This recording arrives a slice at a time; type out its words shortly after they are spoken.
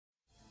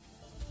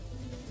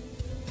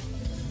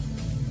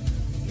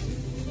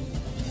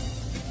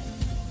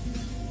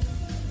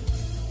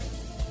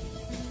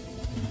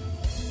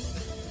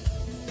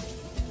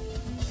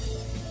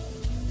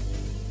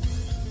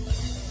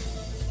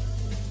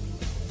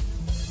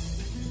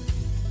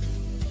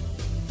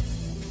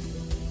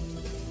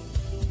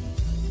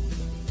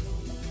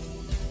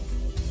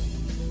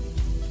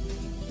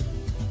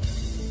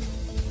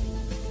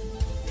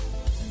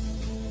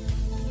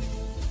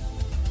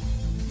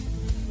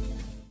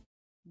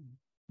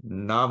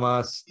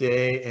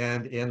Namaste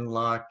and in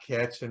la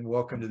catch, and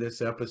welcome to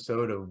this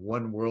episode of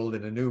One World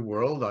in a New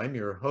World. I'm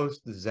your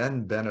host,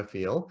 Zen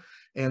Benefiel,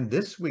 and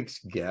this week's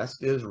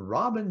guest is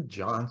Robin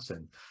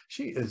Johnson.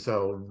 She is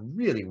a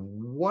really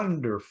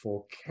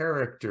wonderful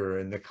character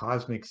in the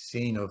cosmic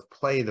scene of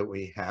play that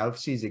we have.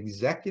 She's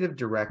executive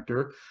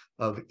director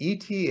of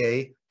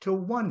ETA to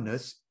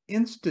Oneness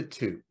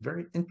Institute.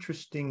 Very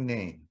interesting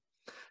name.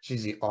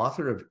 She's the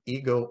author of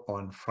Ego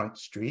on Front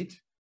Street,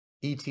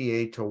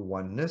 ETA to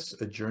Oneness,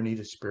 A Journey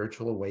to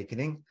Spiritual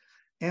Awakening,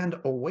 and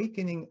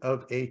Awakening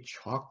of a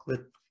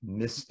Chocolate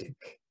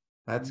Mystic.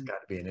 That's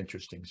got to be an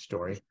interesting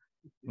story.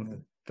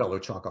 Fellow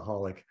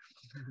chocoholic.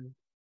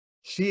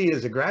 She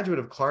is a graduate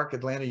of Clark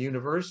Atlanta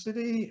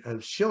University,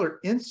 of Schiller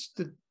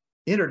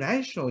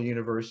International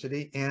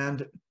University,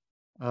 and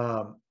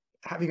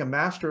having a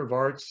Master of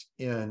Arts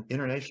in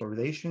International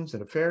Relations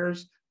and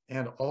Affairs,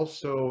 and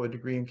also a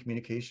degree in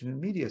Communication and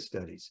Media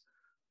Studies.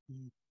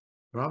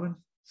 Robin,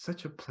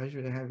 such a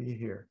pleasure to have you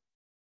here.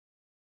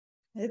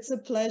 It's a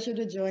pleasure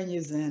to join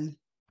you, Zen.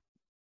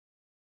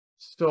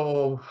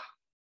 So,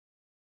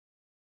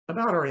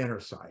 about our inner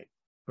side,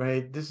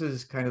 right? This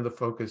is kind of the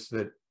focus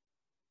that,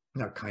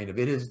 not kind of,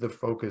 it is the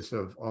focus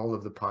of all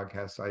of the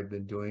podcasts I've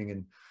been doing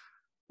and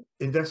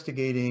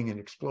investigating and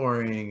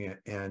exploring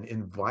and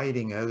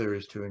inviting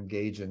others to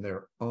engage in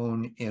their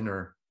own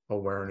inner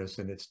awareness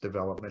and its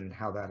development and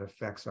how that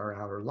affects our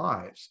outer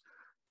lives.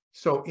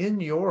 So in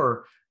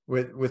your,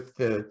 with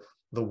the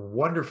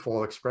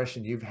wonderful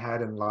expression you've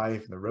had in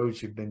life and the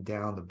roads you've been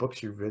down, the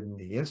books you've written,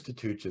 the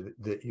institutes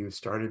that you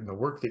started and the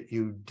work that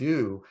you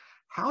do,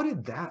 how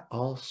did that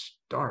all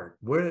start?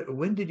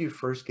 When did you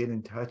first get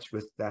in touch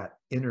with that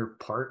inner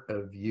part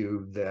of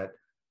you that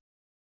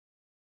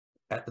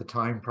at the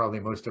time probably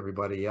most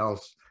everybody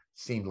else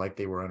seemed like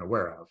they were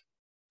unaware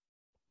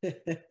of?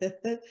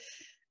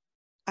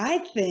 I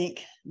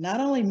think not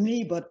only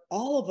me, but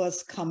all of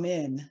us come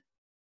in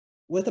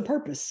with a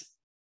purpose.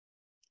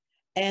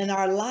 And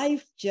our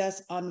life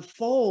just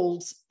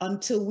unfolds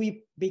until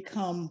we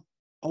become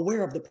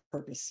aware of the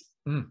purpose.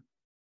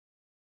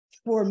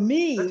 For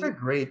me, that's a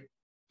great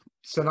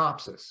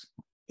synopsis.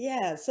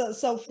 Yeah.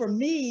 So for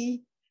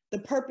me, the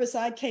purpose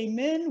I came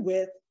in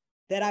with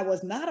that I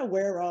was not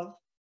aware of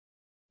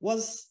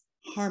was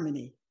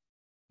harmony,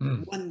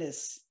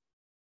 oneness,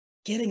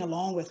 getting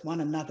along with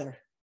one another.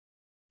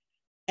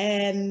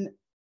 And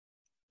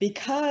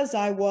because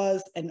I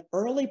was an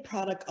early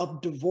product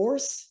of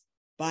divorce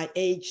by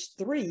age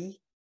 3,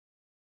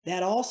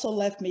 that also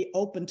left me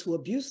open to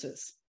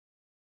abuses,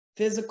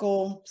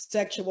 physical,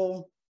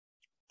 sexual,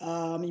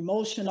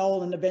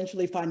 emotional, and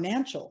eventually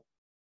financial,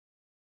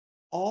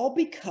 all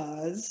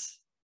because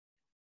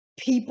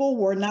people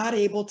were not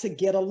able to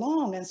get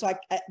along. And so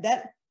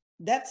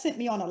that sent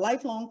me on a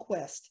lifelong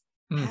quest.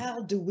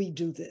 How do we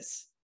do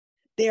this?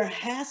 There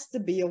has to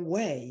be a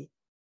way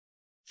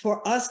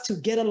for us to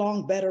get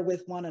along better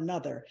with one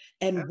another.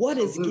 And what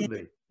is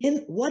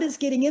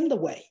getting in the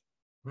way?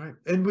 Right.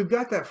 And we've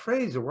got that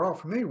phrase that we're all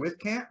familiar with.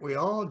 Can't we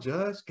all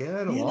just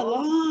get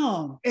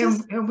along?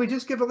 And we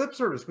just give a lip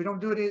service. We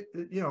don't do it,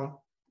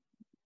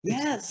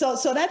 Yeah.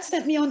 So that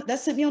sent me on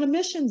a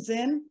mission,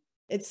 Zen.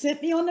 It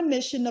sent me on a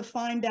mission to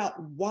find out,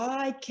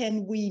 why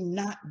can we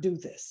not do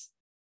this?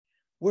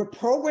 We're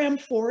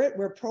programmed for it.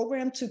 We're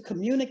programmed to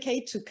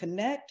communicate, to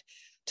connect,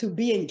 to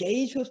be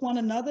engaged with one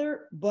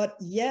another. But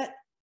yet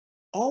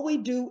all we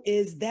do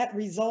is that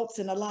results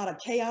in a lot of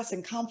chaos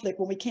and conflict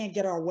when we can't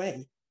get our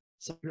way.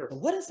 So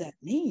what does that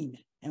mean?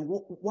 And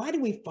why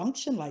do we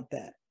function like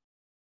that?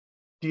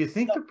 Do you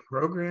think the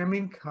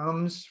programming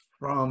comes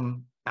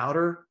from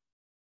outer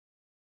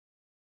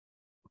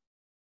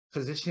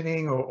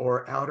positioning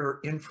or outer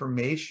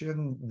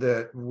information,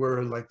 that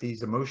we're like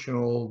these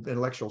emotional,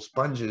 intellectual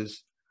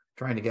sponges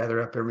trying to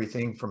gather up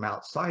everything from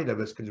outside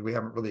of us because we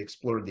haven't really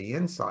explored the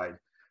inside?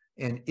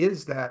 And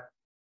is that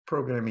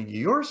programming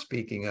you're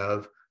speaking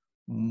of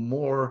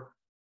more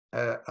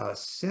a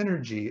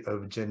synergy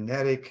of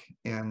genetic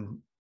and,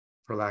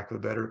 for lack of a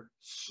better,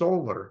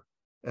 solar,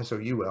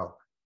 SOUL,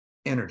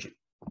 energy?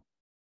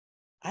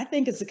 I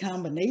think it's a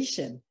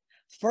combination.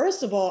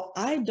 First of all,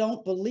 I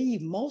don't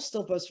believe most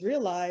of us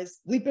realize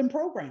we've been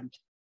programmed.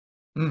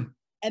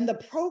 And the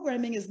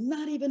programming is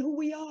not even who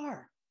we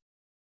are.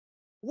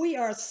 We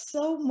are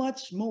so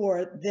much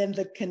more than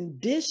the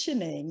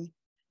conditioning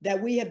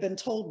that we have been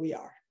told we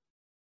are.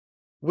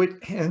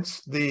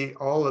 Hence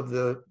all of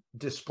the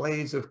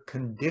displays of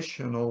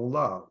conditional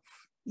love.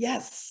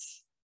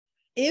 Yes.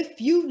 If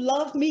you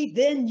love me,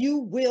 then you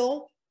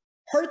will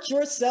hurt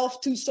yourself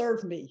to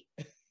serve me.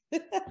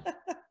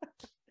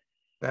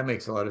 That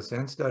makes a lot of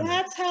sense, doesn't it?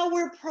 That's how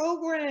we're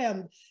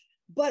programmed.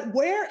 But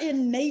where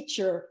in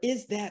nature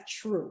is that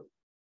true?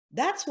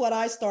 That's what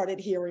I started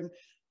hearing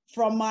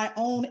from my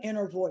own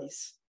inner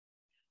voice.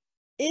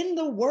 In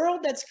the world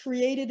that's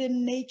created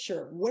in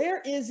nature,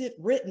 where is it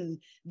written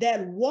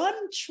that one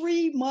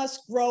tree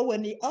must grow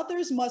and the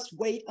others must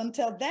wait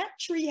until that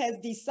tree has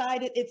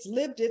decided it's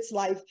lived its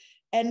life,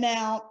 and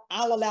now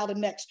I'll allow the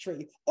next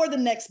tree or the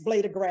next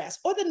blade of grass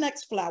or the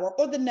next flower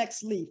or the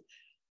next leaf?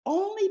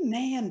 Only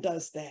man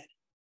does that.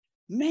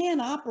 Man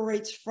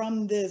operates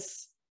from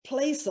this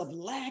place of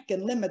lack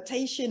and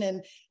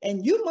limitation,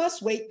 and you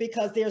must wait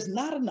because there's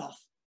not enough.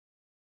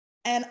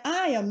 And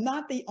I am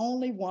not the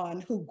only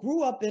one who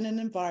grew up in an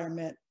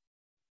environment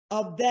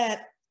of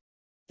that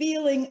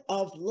feeling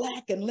of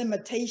lack and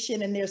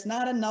limitation, and there's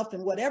not enough,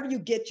 and whatever you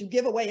get, you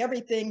give away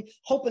everything,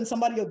 hoping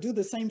somebody will do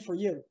the same for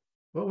you.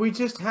 Well, we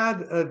just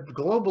had a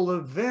global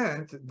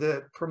event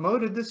that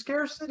promoted the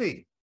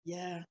scarcity.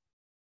 Yeah.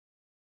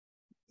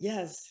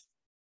 Yes.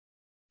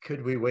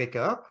 Could we wake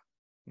up?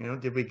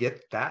 Did we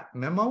get that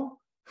memo?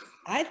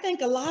 I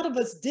think a lot of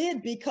us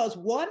did, because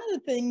one of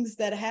the things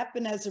that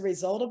happened as a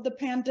result of the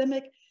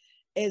pandemic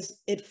is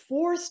it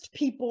forced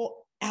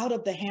people out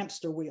of the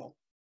hamster wheel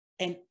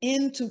and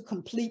into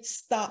complete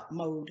stop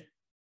mode.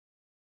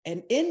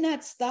 And in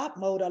that stop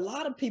mode, a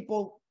lot of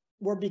people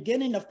were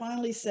beginning to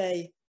finally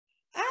say,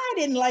 I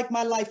didn't like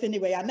my life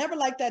anyway. I never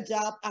liked that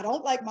job. I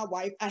don't like my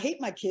wife. I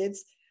hate my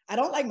kids. I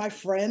don't like my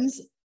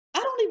friends. I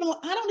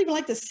don't even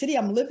like the city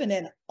I'm living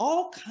in.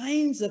 All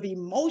kinds of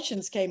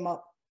emotions came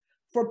up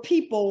for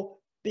people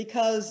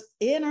because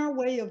in our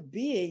way of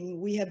being,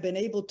 we have been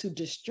able to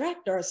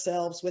distract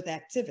ourselves with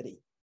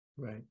activity.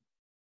 Right.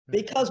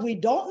 Because we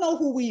don't know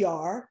who we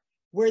are.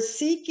 We're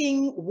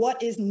seeking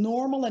what is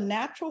normal and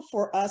natural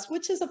for us,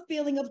 which is a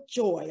feeling of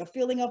joy, a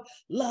feeling of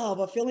love,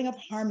 a feeling of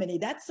harmony.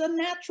 That's a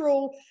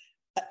natural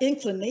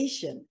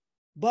inclination.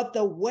 But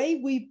the way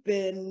we've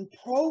been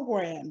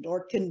programmed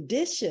or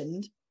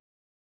conditioned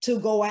to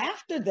go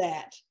after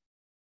that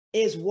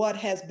is what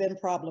has been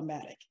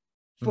problematic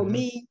for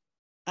me,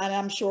 and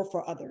I'm sure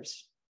for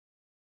others.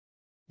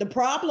 The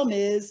problem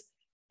is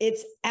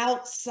it's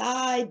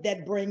outside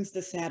that brings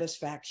the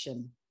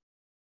satisfaction,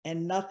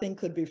 and nothing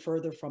could be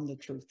further from the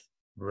truth.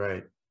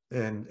 Right.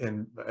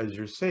 And as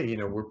you say,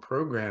 we're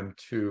programmed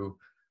to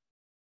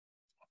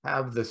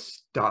have the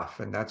stuff,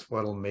 and that's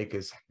what'll make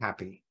us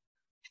happy.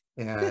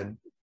 And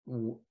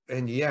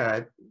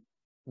yet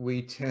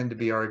we tend to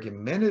be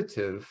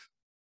argumentative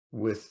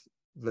with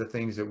the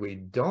things that we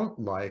don't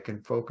like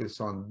and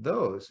focus on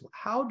those.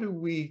 How do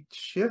we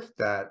shift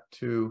that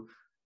to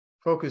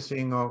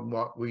focusing on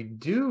what we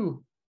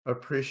do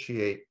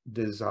appreciate,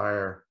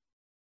 desire,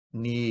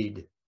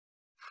 need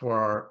for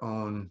our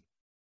own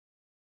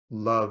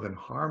love and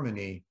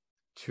harmony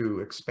to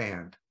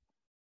expand?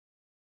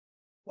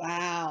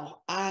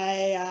 Wow.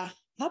 How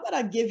about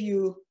I give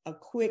you a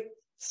quick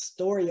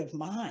story of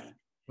mine?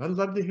 I'd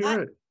love to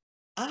hear it.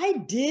 I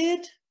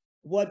did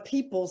what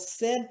people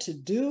said to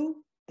do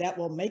that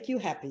will make you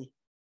happy.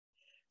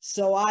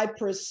 So I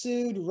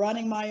pursued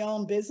running my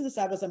own business.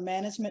 I was a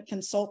management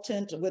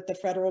consultant with the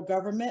federal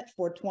government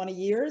for 20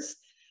 years.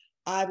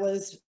 I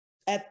was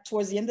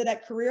towards the end of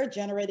that career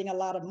generating a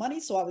lot of money.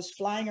 So I was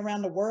flying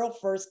around the world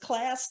first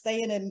class,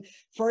 staying in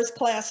first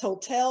class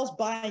hotels,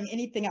 buying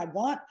anything I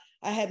want.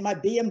 I had my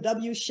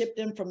BMW shipped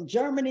in from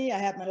Germany. I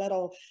had my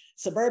little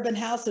suburban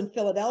house in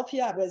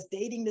Philadelphia. I was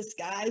dating this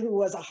guy who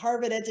was a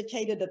Harvard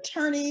educated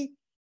attorney.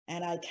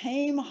 And I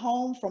came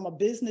home from a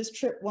business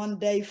trip one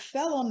day,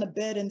 fell on the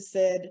bed and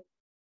said,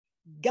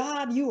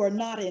 God, you are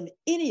not in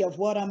any of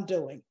what I'm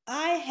doing.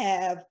 I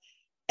have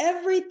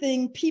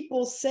everything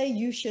people say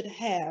you should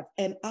have,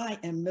 and I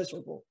am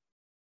miserable.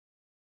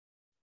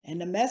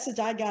 And the message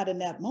I got in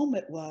that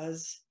moment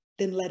was,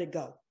 then let it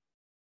go.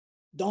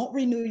 Don't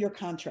renew your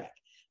contract.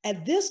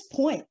 At this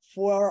point,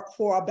 for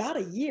about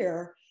a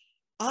year,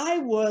 I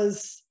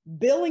was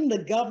billing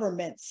the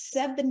government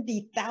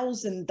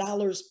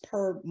 $70,000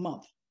 per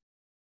month.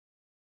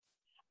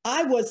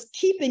 I was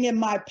keeping in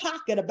my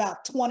pocket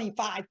about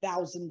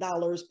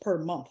 $25,000 per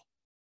month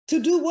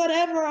to do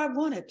whatever I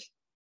wanted.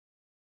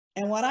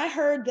 And when I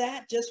heard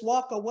that just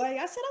walk away,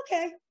 I said,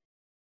 okay,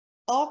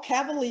 all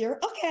cavalier,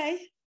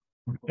 okay.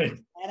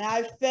 And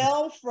I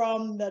fell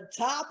from the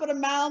top of the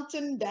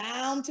mountain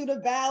down to the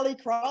valley,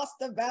 cross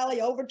the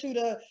valley, over to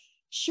the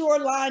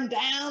shoreline,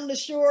 down the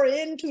shore,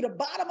 into the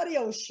bottom of the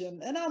ocean.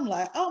 And I'm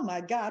like, oh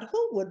my God,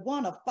 who would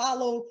want to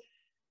follow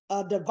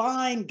a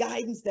divine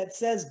guidance that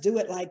says do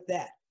it like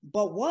that?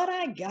 But what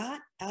I got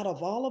out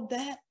of all of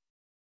that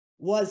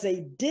was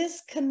a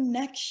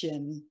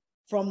disconnection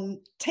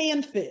from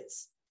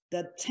TANFIS,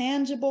 the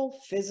tangible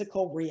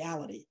physical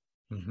reality,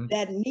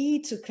 that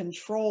need to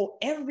control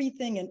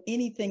everything and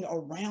anything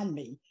around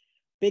me.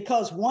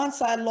 Because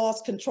once I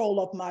lost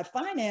control of my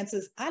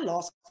finances, I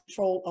lost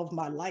control of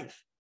my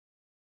life.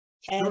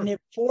 Sure. And it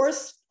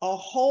forced a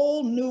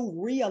whole new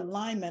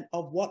realignment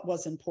of what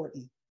was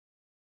important.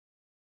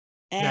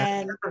 And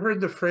have you ever heard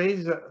the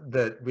phrase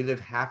that we live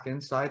half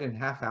inside and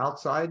half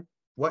outside?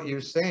 What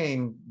you're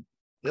saying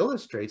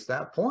illustrates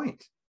that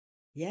point.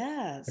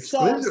 Yeah.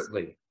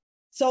 Exquisitely.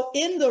 So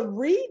in the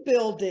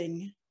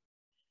rebuilding,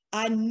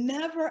 I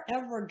never,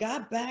 ever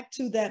got back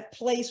to that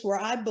place where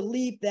I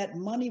believed that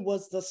money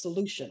was the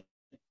solution.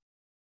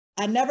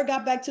 I never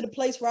got back to the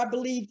place where I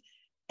believed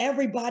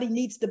everybody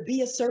needs to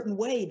be a certain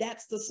way.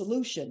 That's the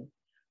solution.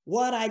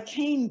 What I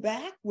came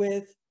back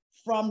with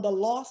from the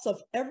loss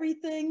of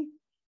everything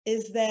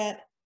is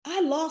that I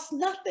lost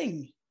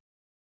nothing.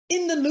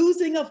 in the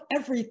losing of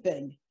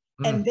everything.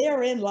 And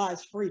therein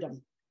lies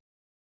freedom.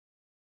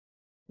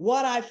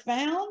 What I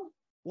found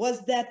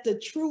was that the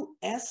true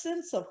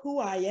essence of who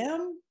I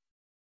am,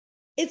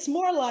 it's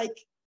more like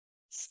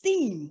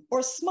steam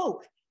or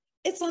smoke.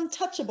 It's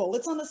untouchable,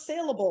 it's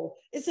unassailable,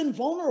 it's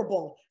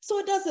invulnerable. So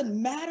it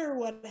doesn't matter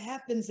what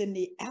happens in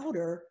the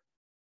outer,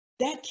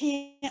 that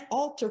can't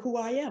alter who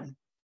I am.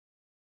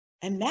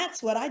 And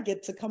that's what I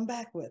get to come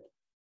back with.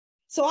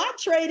 So I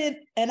traded,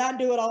 and I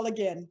do it all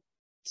again,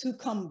 to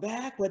come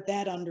back with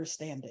that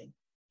understanding.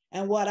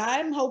 And what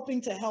I'm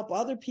hoping to help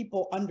other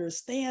people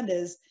understand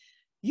is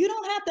you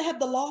don't have to have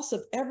the loss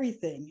of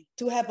everything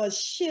to have a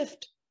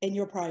shift in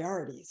your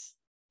priorities.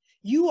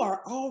 You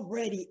are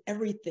already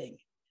everything.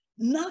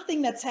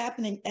 Nothing that's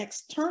happening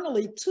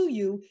externally to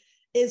you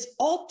is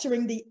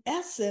altering the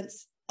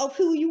essence of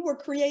who you were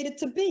created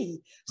to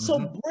be.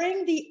 So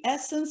bring the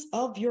essence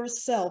of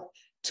yourself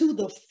to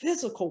the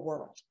physical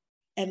world,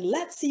 and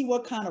let's see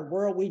what kind of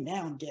world we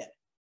now get.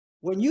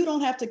 When you don't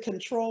have to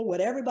control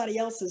what everybody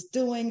else is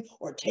doing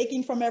or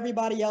taking from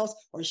everybody else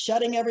or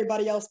shutting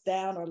everybody else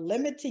down or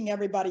limiting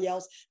everybody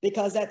else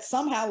because that's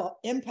somehow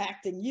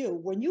impacting you.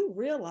 When you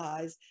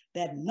realize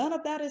that none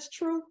of that is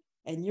true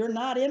and you're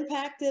not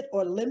impacted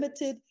or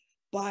limited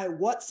by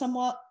what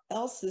someone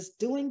else is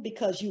doing,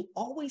 because you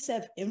always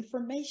have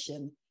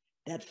information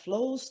that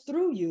flows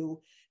through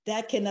you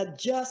that can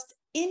adjust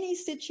any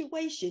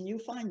situation you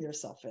find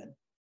yourself in.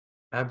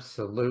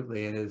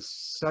 Absolutely. And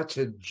it's such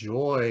a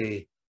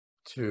joy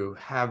to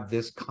have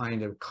this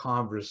kind of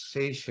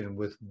conversation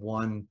with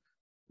one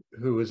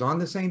who is on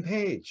the same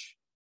page.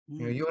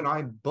 You know, you and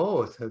I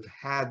both have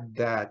had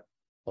that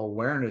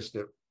awareness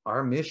that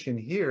our mission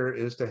here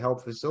is to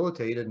help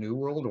facilitate a new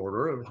world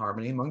order of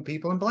harmony among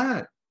people and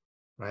planet,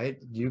 right?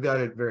 You got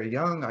it very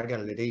young. I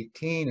got it at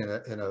 18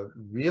 in a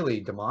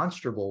really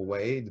demonstrable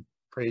way,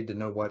 prayed to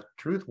know what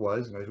truth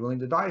was, and I was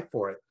willing to die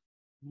for it.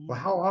 Well,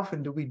 how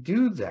often do we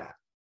do that?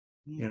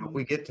 You know,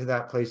 we get to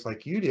that place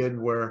like you did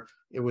where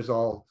it was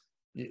all,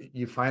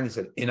 you finally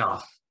said,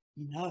 enough.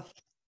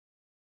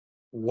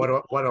 What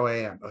do I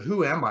am?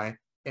 Who am I?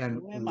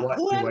 And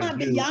who am I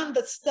beyond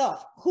the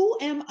stuff? Who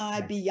am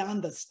I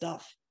beyond the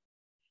stuff?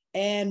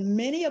 And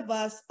many of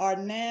us are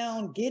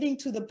now getting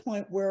to the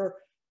point where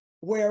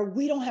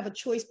we don't have a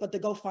choice but to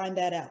go find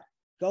that out.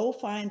 Go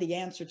find the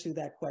answer to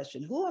that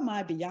question. Who am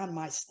I beyond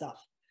my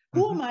stuff?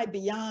 Who am I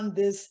beyond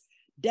this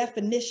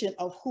definition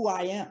of who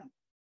I am?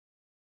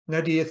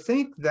 Now, do you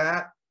think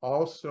that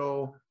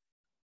also,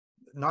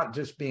 not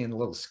just being a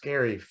little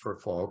scary for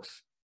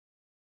folks,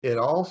 it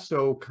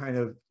also kind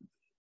of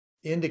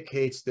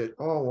indicates that,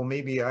 oh, well,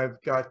 maybe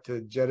I've got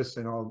to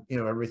jettison all, you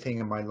know, everything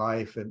in my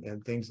life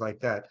and things like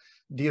that.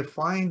 Do you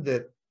find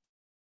that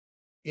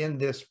in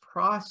this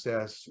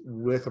process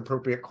with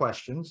appropriate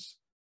questions,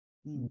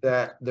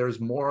 that there's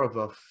more of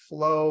a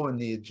flow and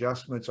the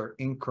adjustments are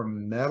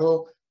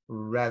incremental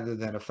rather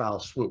than a foul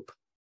swoop?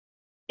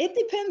 It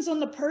depends on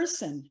the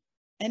person,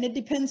 and it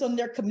depends on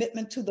their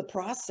commitment to the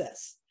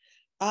process.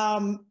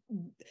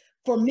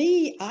 For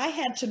me, I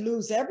had to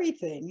lose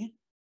everything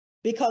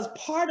because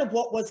part of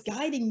what was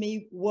guiding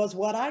me was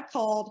what I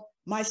called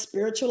my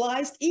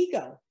spiritualized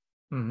ego.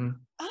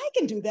 I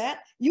can do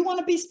that. You want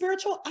to be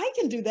spiritual? I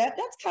can do that.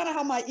 That's kind of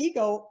how my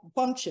ego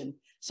functioned.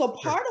 So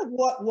part of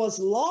what was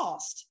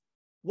lost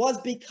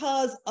was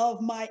because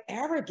of my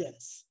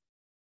arrogance.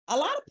 A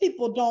lot of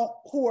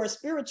people who are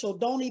spiritual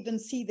don't even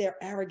see their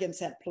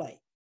arrogance at play.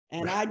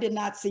 And I did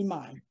not see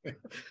mine.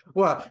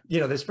 Well, you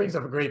know, this brings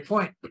up a great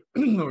point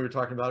we were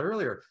talking about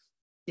earlier.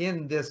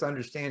 In this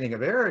understanding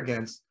of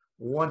arrogance,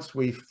 once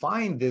we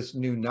find this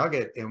new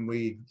nugget and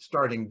we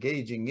start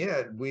engaging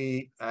it,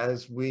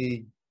 as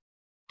we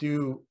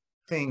do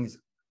things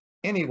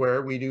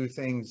anywhere, we do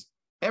things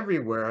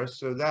everywhere.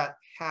 So that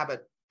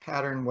habit,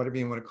 pattern, whatever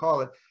you want to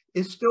call it,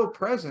 is still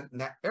present. And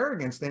that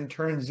arrogance then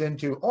turns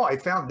into, oh, I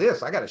found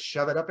this, I got to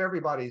shove it up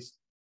everybody's.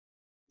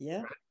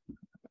 Yeah.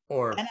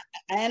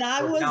 And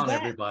I was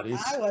that. Everybody's.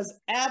 I was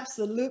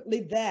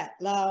absolutely that.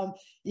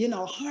 You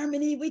know,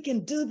 harmony, we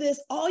can do this.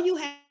 All you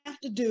have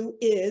to do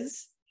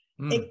is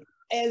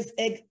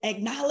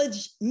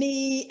acknowledge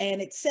me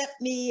and accept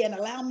me and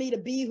allow me to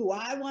be who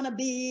I want to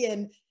be,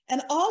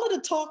 and all of the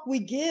talk we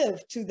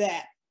give to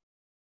that.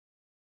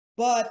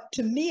 But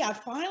to me, I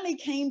finally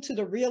came to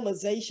the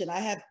realization I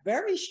have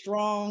very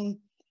strong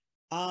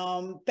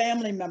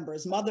family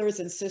members, mothers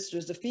and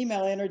sisters. The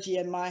female energy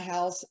in my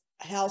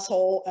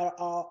household,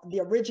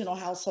 the original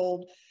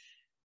household,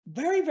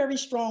 very, very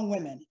strong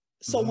women.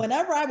 So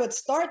whenever I would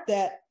start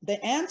that,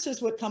 the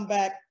answers would come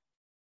back.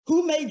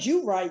 Who made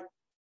you right?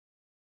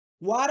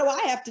 Why do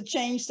I have to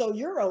change so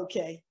you're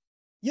okay?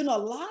 You know,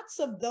 lots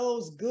of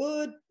those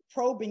good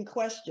probing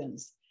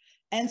questions.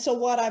 And so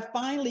what I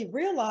finally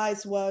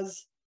realized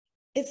was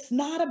it's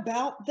not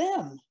about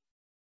them.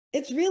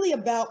 It's really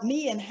about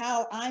me and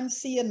how I'm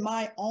seeing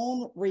my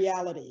own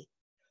reality.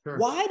 Sure.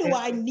 Why do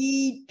I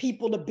need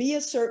people to be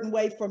a certain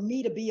way for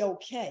me to be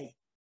okay?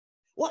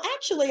 Well,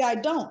 actually, I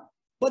don't.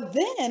 But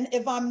then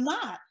if I'm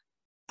not,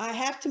 I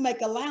have to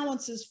make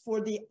allowances for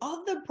the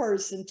other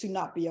person to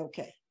not be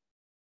okay.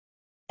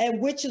 and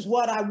which is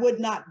what I would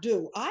not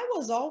do. I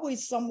was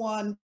always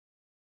someone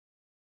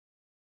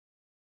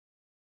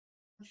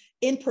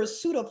in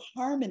pursuit of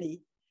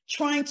harmony,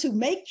 trying to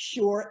make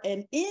sure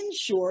and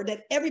ensure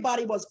that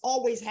everybody was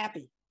always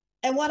happy.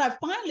 And what I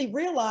finally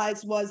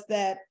realized was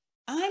that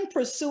I'm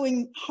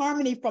pursuing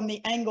harmony from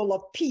the angle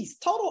of peace,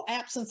 total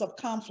absence of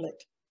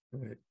conflict.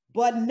 Right.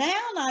 But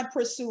now I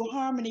pursue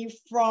harmony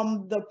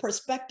from the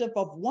perspective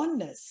of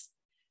oneness.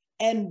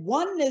 And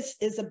oneness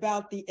is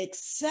about the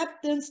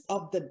acceptance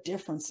of the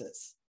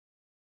differences.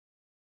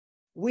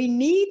 We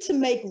need to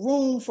make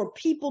room for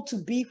people to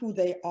be who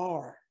they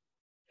are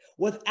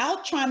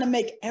without trying to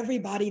make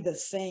everybody the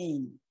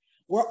same.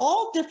 We're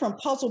all different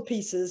puzzle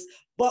pieces,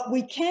 but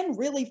we can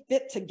really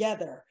fit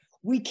together.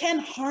 We can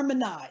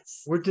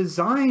harmonize. We're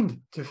designed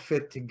to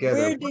fit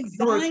together. We're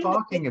What you are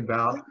talking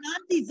about. We're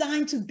not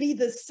designed to be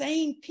the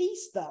same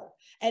piece, though.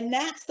 And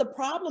that's the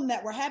problem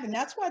that we're having.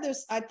 That's why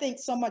there's, I think,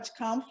 so much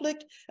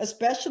conflict,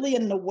 especially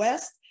in the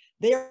West.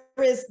 There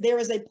is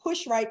a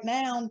push right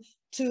now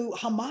to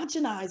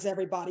homogenize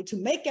everybody, to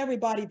make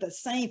everybody the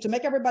same, to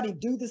make everybody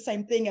do the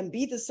same thing and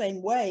be the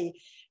same way.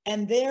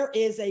 And there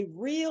is a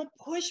real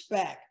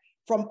pushback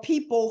from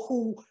people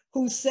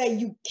who say,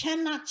 you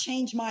cannot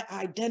change my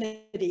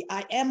identity.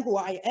 I am who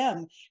I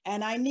am,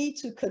 and I need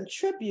to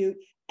contribute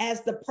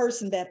as the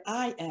person that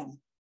I am.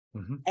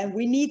 Mm-hmm. And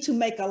we need to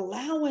make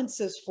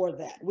allowances for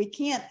that. We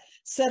can't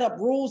set up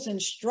rules and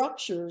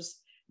structures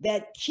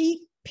that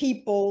keep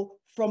people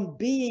from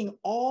being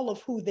all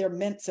of who they're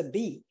meant to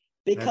be,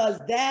 because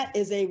that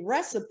is a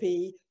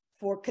recipe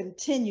for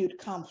continued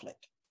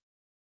conflict.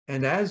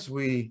 And as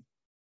we,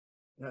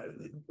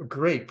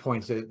 great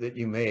points that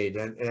you made,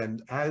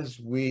 and as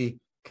we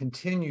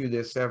continue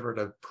this effort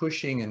of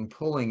pushing and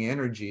pulling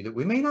energy that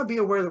we may not be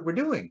aware that we're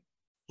doing,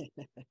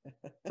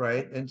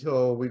 right,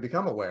 until we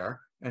become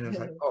aware, and it's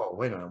like, oh,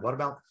 wait a minute, what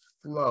about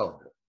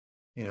flow?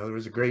 You know, there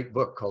was a great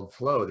book called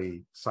Flow,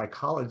 The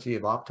Psychology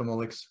of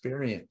Optimal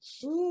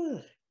Experience. Ooh,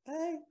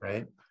 hey.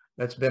 Right?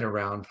 That's been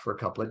around for a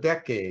couple of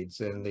decades,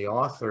 and the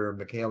author,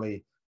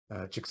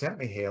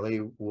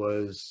 Csikszentmihalyi,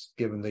 was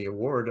given the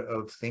award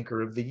of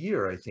Thinker of the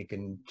Year, I think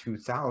in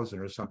 2000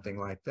 or something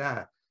like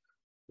that.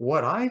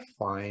 What I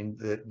find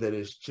that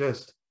is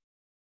just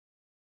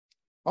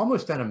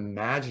almost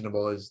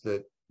unimaginable is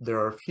that there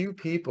are a few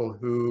people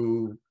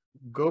who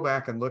go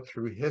back and look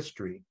through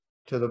history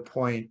to the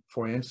point,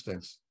 for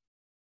instance,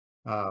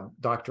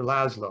 Dr.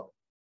 Laszlo,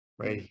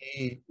 right?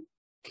 He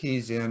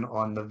keys in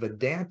on the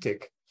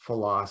Vedantic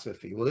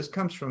philosophy. Well, this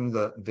comes from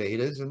the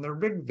Vedas and the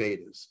Rig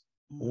Vedas.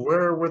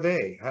 Where were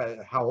they?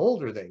 How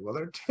old are they? Well,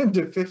 they're 10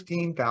 to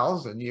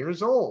 15,000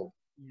 years old,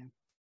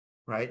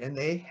 right? And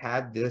they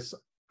had this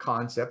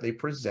concept. They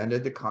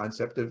presented the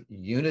concept of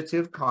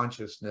unitive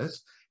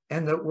consciousness,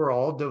 and that we're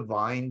all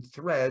divine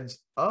threads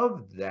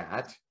of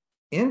that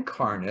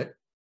incarnate,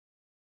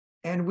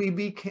 and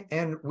we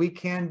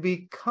can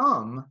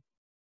become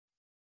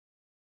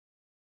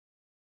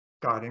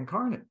God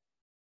incarnate.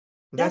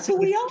 That's who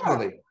we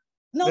are.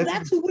 No,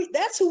 that's who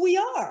we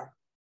are.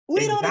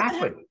 We exactly.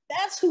 Don't even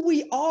that's who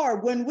we are.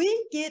 When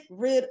we get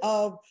rid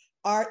of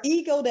our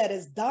ego that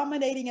is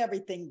dominating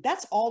everything,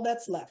 that's all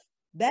that's left.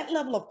 That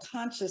level of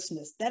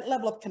consciousness, that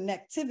level of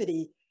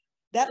connectivity,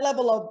 that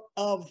level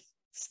of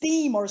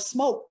steam or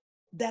smoke,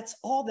 that's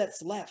all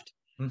that's left.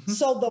 Mm-hmm.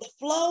 So the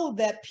flow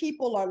that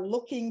people are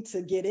looking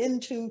to get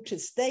into, to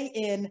stay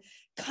in,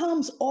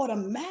 comes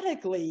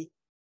automatically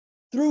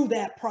through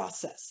that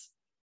process.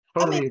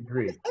 Totally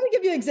agree. Let me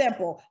give you an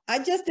example. I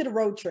just did a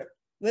road trip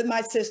with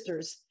my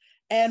sisters,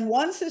 and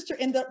one sister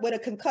ended up with a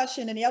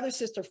concussion and the other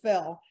sister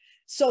fell.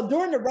 So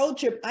during the road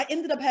trip, I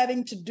ended up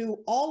having to do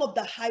all of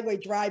the highway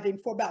driving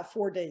for about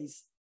 4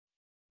 days.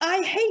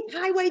 I hate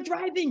highway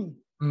driving,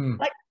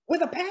 like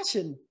with a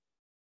passion.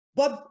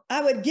 But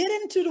I would get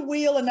into the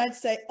wheel and I'd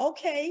say,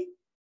 okay,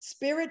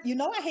 Spirit, you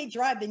know I hate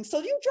driving, so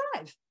you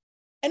drive.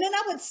 And then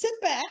I would sit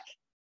back,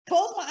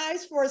 close my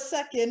eyes for a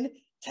second,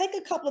 take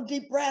a couple of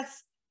deep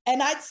breaths,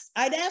 and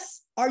I'd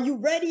ask, are you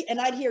ready? And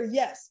I'd hear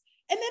yes.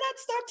 And then I'd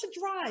start to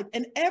drive.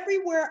 And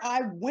everywhere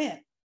I went,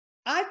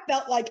 I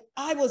felt like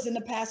I was in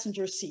the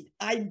passenger seat.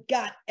 I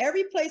got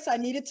every place I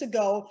needed to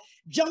go,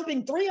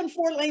 jumping 3 and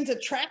 4 lanes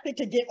of traffic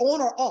to get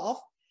on or off.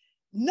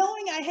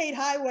 Knowing I hate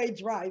highway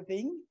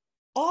driving,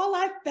 all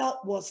I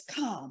felt was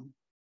calm.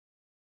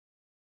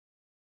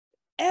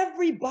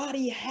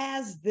 Everybody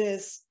has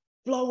this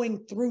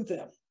flowing through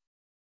them,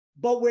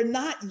 but we're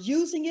not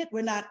using it.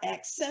 We're not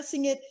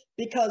accessing it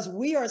because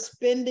we are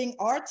spending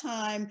our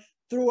time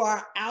through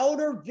our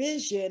outer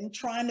vision,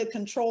 trying to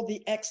control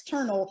the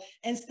external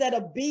instead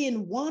of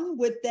being one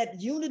with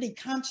that unity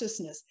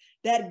consciousness,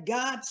 that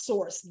God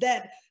source,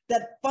 that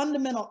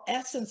fundamental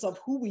essence of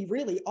who we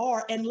really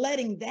are, and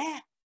letting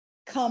that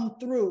come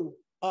through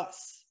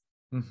us.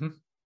 Mm-hmm.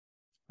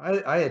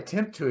 I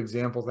attempt to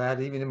example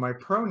that even in my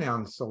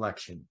pronoun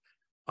selection.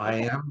 I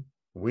am,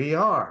 we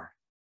are.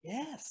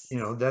 Yes. You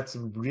know, that's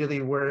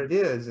really where it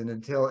is.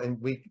 And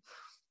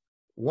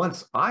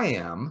once I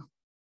am,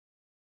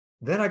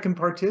 then I can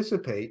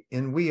participate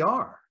in we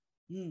are.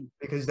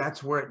 because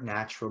that's where it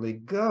naturally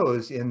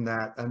goes, in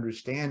that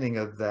understanding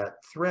of that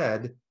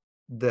thread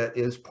that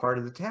is part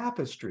of the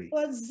tapestry.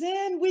 But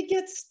Zen, we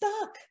get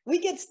stuck. We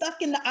get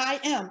stuck in the I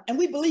am, and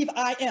we believe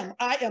I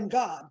am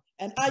God,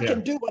 and I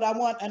can do what I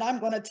want, and I'm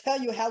going to tell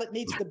you how it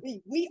needs to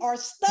be. We are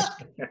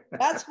stuck.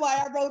 That's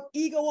why I wrote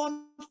Ego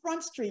on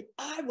Front Street.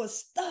 I was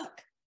stuck,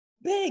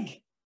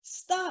 big,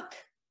 stuck,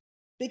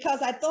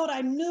 because I thought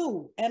I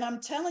knew. And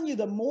I'm telling you,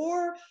 the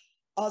more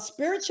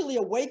spiritually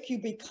awake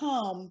you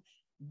become,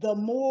 the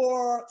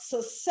more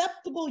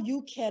susceptible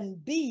you can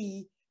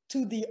be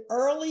to the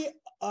early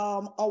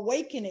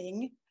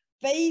awakening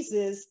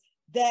phases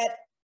that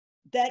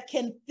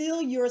can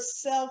fill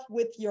yourself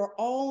with your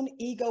own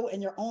ego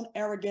and your own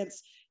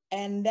arrogance,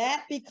 and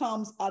that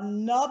becomes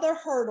another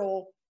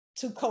hurdle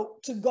to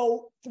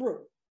go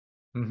through.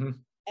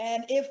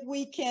 And if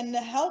we can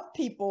help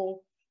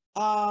people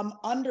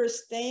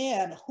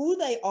understand who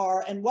they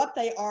are and what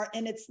they are,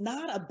 and it's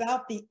not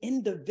about the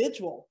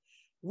individual,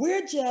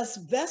 we're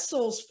just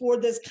vessels for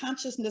this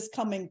consciousness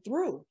coming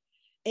through.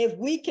 If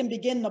we can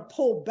begin to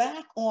pull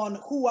back on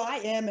who I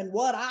am and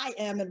what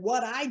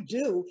I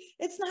do,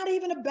 it's not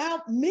even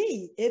about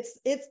me. It's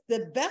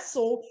the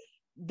vessel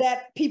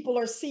that people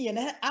are seeing.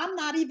 I'm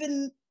not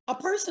even a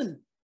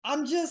person.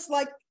 I'm just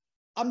like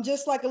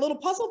a little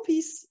puzzle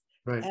piece.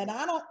 Right. And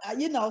I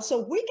don't,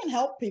 so we can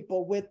help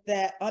people with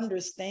that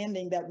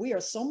understanding that we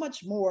are so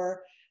much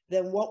more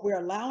than what we're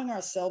allowing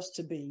ourselves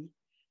to be.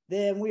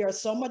 Then we are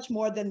so much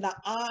more than the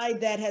I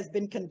that has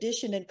been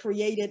conditioned and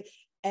created,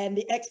 and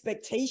the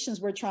expectations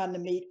we're trying to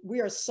meet.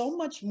 We are so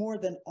much more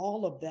than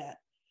all of that.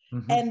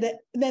 And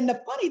then the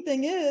funny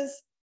thing is,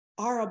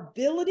 our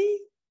ability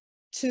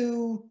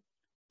to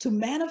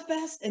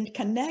manifest and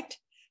connect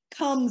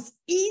comes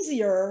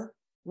easier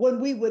when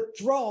we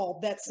withdraw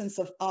that sense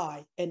of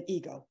I and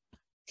ego.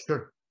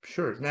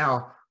 Sure.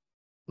 Now,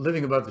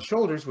 living above the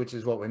shoulders, which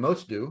is what we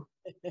most do,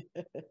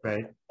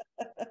 right?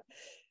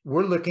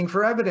 We're looking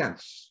for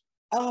evidence.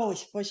 Oh,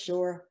 for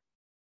sure.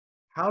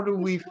 How do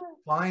we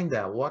find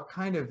that? What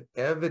kind of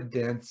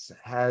evidence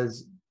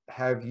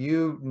have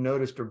you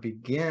noticed or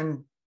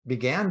began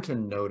to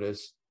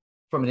notice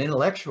from an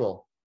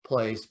intellectual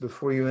place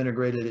before you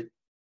integrated it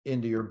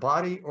into your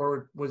body,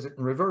 or was it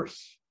in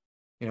reverse?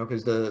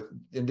 Because the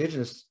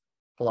indigenous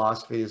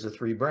philosophy is a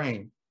three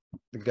brain: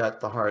 the gut,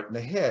 the heart, and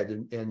the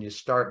head. And you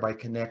start by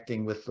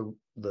connecting with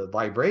the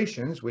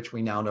vibrations, which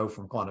we now know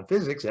from quantum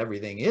physics,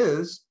 everything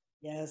is.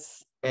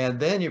 Yes. And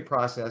then you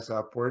process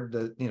upward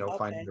to,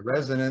 finding the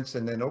resonance.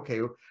 And then, okay,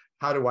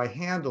 how do I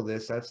handle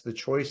this? That's the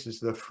choices,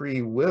 the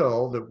free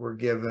will that we're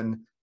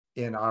given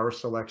in our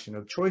selection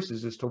of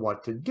choices as to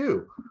what to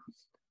do.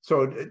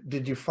 So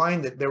did you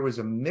find that there was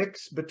a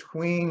mix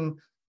between,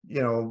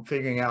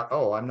 figuring out,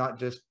 oh, I'm not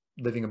just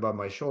living above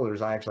my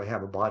shoulders, I actually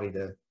have a body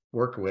to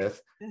work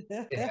with?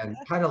 And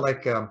kind of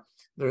like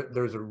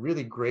there's a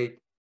really great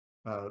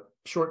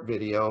short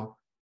video.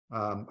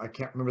 I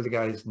can't remember the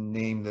guy's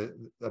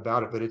name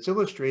about it, but it's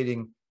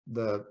illustrating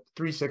the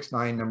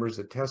 369 numbers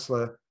that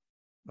Tesla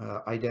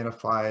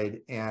identified.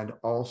 And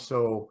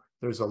also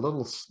there's a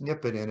little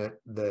snippet in it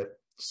that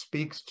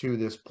speaks to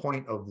this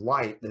point of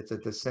light that's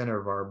at the center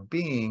of our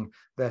being,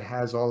 that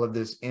has all of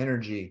this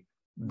energy,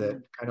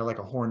 that kind of like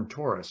a horned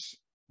torus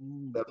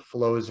that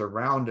flows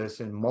around us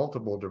in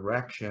multiple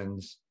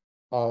directions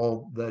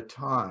all the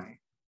time.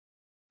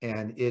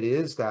 And it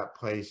is that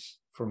place,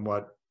 from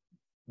what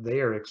they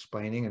are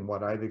explaining and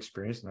what I've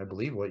experienced, and I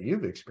believe what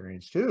you've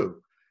experienced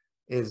too,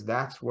 is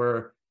that's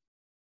where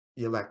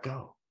you let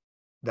go.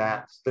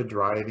 That's the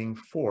driving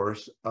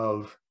force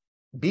of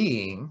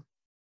being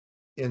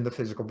in the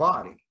physical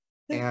body,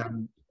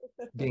 and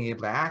being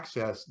able to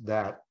access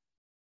that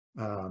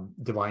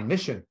divine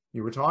mission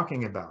you were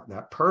talking about,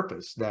 that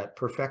purpose, that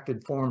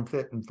perfected form,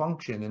 fit, and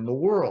function in the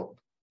world.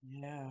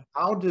 Yeah.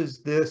 How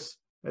does this,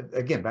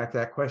 again, back to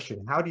that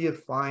question, how do you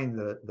find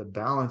the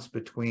balance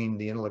between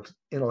the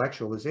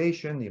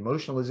intellectualization, the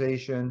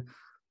emotionalization,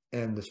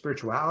 and the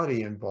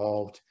spirituality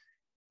involved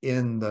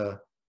in the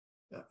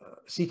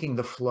seeking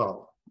the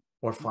flow,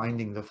 or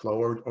finding the flow,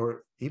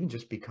 or even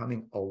just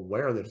becoming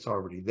aware that it's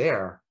already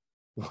there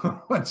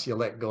once you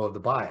let go of the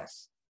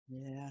bias?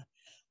 Yeah.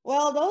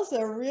 Well, those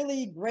are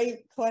really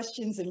great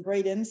questions and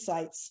great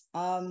insights.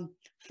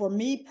 For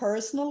me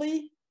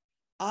personally,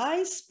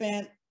 I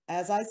spent,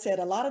 as I said,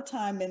 a lot of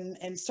time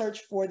in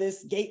search for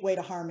this gateway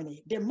to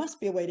harmony. There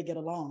must be a way to get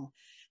along.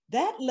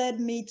 That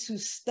led me to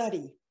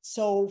study.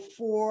 So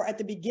at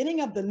the beginning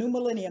of the new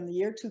millennium, the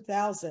year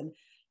 2000,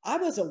 I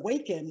was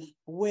awakened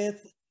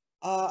with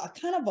a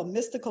kind of a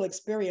mystical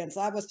experience.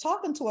 I was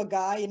talking to a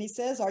guy and he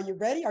says, "Are you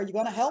ready? Are you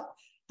going to help?"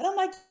 And I'm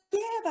like, "Yeah,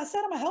 if I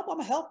said I'm going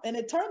to help. And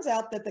it turns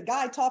out that the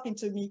guy talking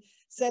to me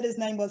said his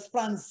name was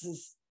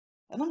Francis.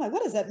 And I'm like,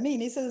 "What does that mean?"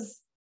 He says,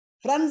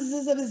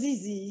 "Francis of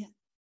Assisi."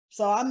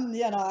 So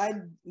I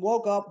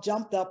woke up,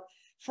 jumped up,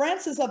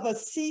 Francis of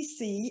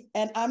Assisi,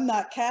 and I'm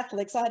not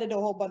Catholic, so I had to do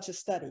a whole bunch of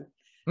study.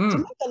 To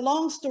make a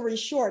long story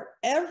short,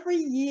 every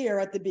year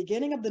at the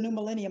beginning of the new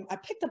millennium, I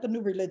picked up a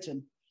new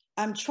religion.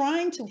 I'm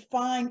trying to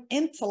find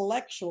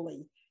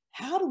intellectually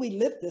how do we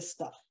live this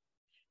stuff?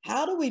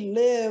 How do we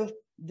live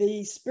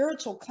the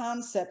spiritual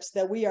concepts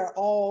that we are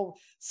all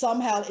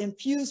somehow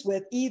infused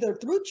with, either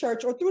through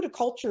church or through the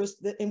cultures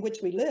in which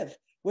we live?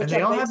 And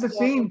they all have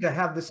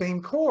the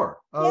same core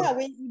of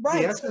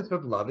the essence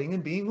of loving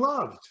and being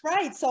loved.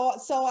 Right. So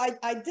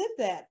I did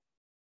that.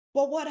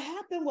 But what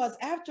happened was,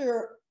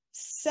 after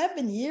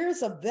 7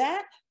 years of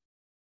that,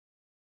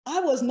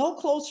 I was no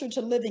closer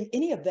to living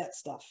any of that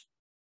stuff.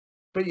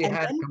 But you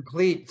had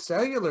complete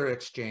cellular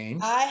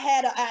exchange.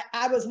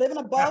 I was living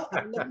above,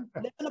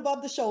 living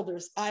above the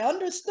shoulders. I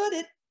understood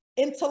it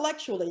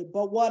intellectually,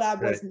 but what I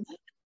was not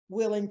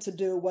willing to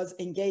do was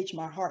engage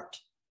my heart,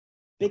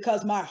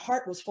 because my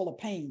heart was full of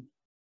pain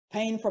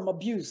from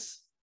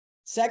abuse,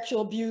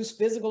 sexual abuse,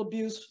 physical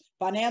abuse,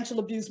 financial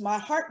abuse. My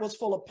heart was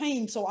full of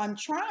pain. So I'm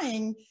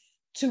trying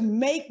to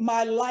make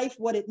my life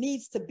what it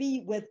needs to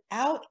be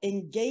without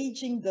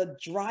engaging the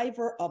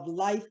driver of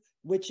life,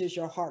 which is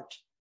your heart.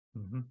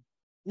 Mm-hmm.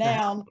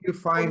 Now, you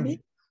find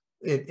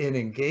in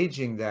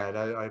engaging that,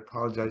 I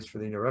apologize for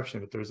the interruption,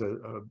 but there's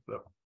a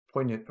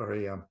poignant or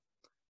a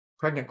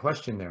pregnant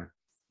question there.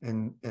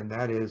 And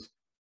that is,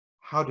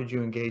 how did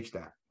you engage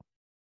that?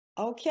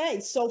 Okay,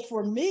 so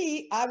for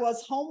me, I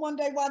was home one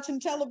day watching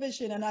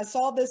television, and I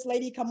saw this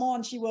lady come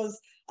on. She was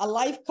a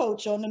life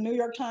coach on the New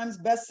York Times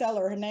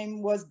bestseller. Her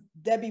name was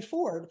Debbie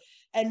Ford.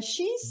 And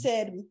she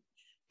said,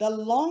 the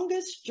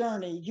longest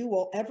journey you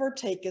will ever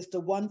take is the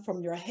one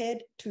from your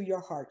head to your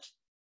heart.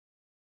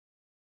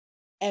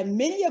 And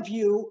many of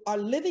you are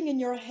living in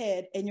your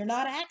head and you're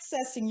not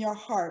accessing your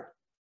heart.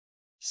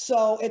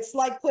 So it's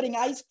like putting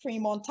ice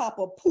cream on top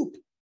of poop.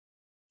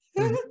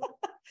 Mm-hmm. And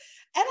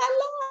I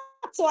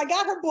loved, so I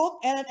got her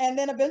book, and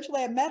then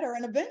eventually I met her,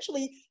 and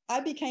eventually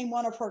I became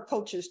one of her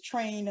coaches,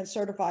 trained and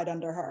certified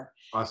under her.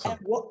 Awesome.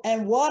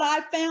 And what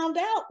I found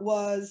out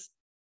was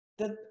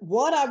that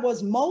what I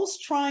was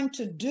most trying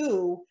to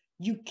do,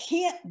 you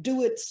can't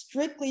do it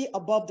strictly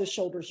above the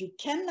shoulders. You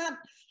cannot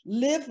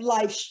live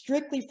life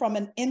strictly from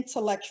an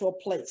intellectual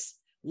place.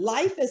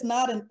 Life is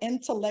not an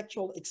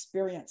intellectual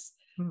experience.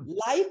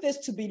 Life is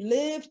to be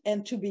lived,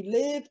 and to be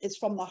lived is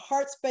from the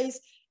heart space,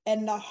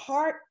 and the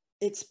heart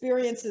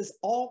experiences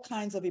all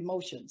kinds of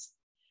emotions.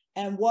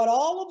 And what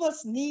all of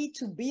us need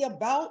to be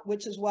about,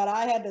 which is what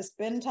I had to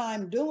spend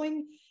time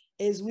doing,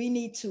 is we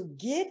need to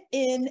get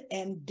in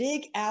and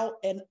dig out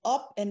and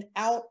up and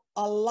out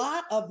a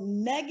lot of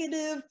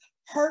negative,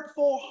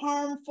 hurtful,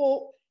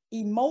 harmful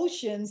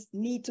emotions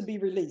need to be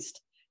released.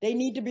 They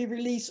need to be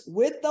released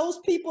with those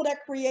people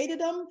that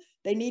created them.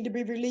 They need to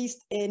be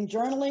released in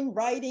journaling,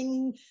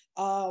 writing,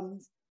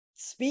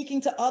 speaking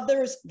to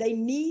others. They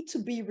need to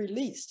be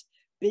released,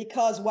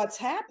 because what's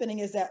happening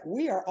is that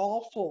we are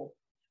all full.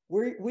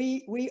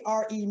 We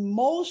are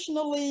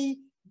emotionally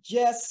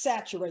just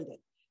saturated.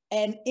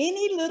 And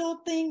any little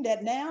thing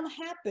that now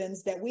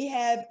happens that we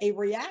have a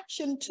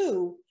reaction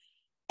to,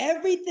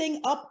 everything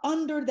up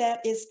under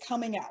that is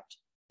coming out.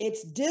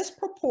 It's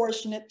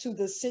disproportionate to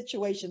the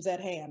situations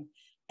at hand.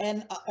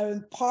 And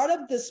part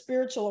of the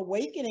spiritual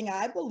awakening,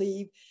 I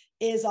believe,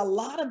 is a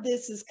lot of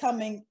this is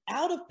coming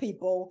out of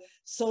people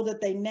so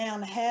that they now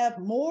have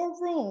more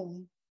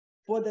room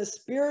for the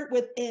spirit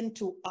within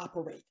to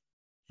operate.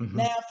 Mm-hmm.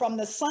 Now, from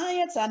the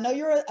science, I know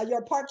you're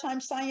a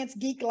part-time science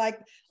geek, like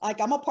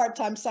I'm a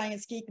part-time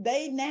science geek.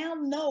 They now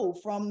know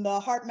from the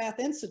Heart Math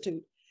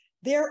Institute,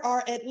 there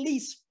are at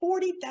least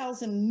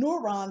 40,000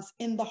 neurons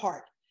in the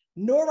heart.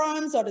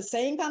 Neurons are the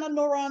same kind of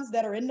neurons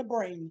that are in the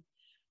brain,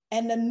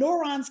 and the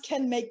neurons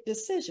can make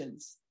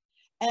decisions.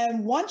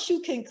 And once you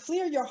can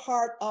clear your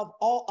heart of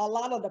a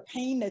lot of the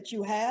pain that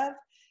you have,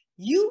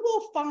 you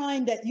will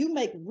find that you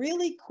make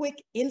really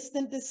quick,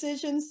 instant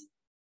decisions.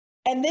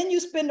 And then you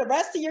spend the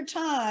rest of your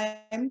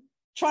time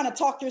trying to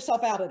talk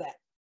yourself out of that.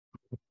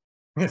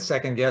 It's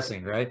second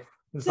guessing, right?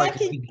 It's like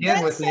you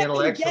begin with the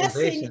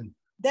intellectualization.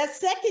 That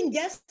second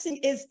guessing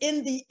is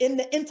in the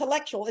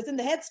intellectual, it's in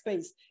the head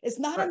space. It's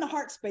not in the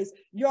heart space.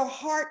 Your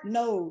heart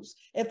knows.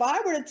 If I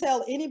were to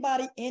tell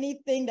anybody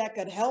anything that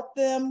could help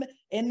them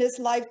in this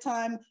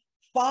lifetime,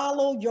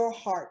 follow your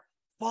heart.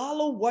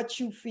 Follow what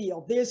you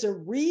feel. There's a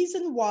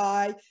reason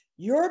why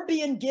you're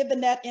being given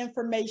that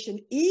information,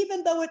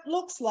 even though it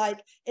looks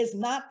like it's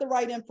not the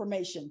right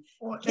information.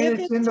 Well, and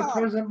it's in the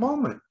present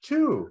moment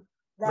too,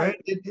 right?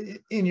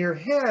 In your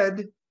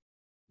head,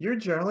 you're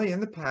generally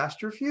in the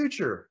past or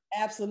future.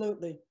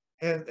 Absolutely.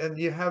 And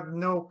you have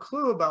no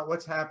clue about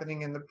what's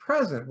happening in the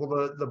present.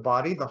 Well, the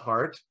body, the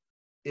heart,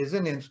 is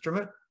an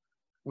instrument.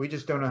 We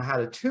just don't know how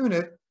to tune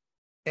it.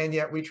 And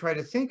yet we try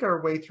to think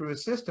our way through a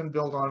system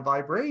built on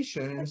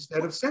vibration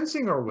instead of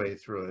sensing our way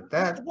through it.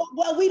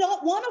 Well, we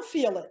don't want to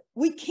feel it.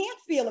 We can't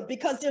feel it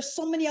because there's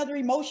so many other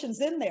emotions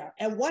in there.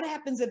 And what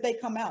happens if they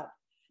come out?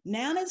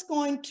 Now it's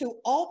going to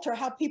alter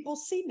how people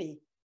see me.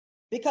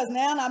 Because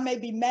now I may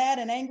be mad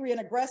and angry and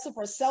aggressive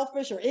or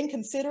selfish or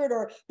inconsiderate,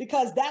 or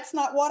because that's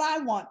not what I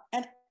want.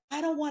 And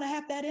I don't want to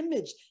have that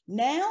image.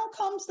 Now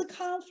comes the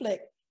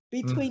conflict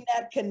between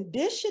that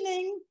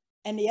conditioning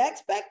and the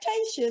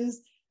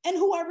expectations and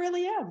who I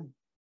really am.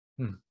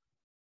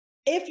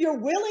 If you're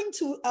willing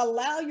to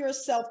allow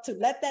yourself to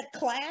let that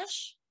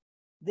clash,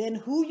 then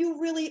who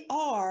you really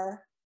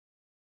are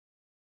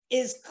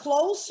is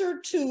closer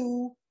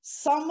to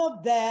some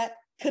of that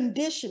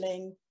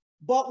conditioning,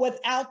 but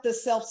without the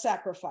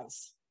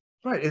self-sacrifice.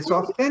 Right. It's Who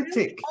you authentic.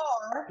 really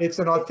are, It's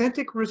an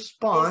authentic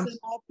response. it's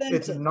an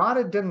It's authentic. not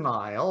a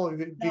denial,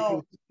 because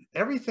No,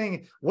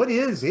 everything, what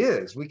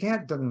is. We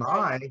can't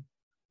deny right.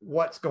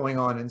 what's going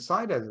on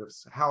inside of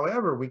us.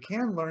 However, we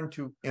can learn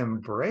to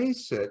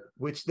embrace it,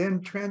 which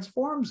then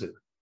transforms it.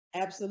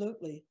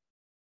 Absolutely.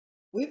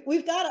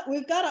 We've got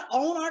to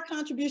own our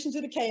contribution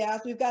to the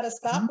chaos. We've got to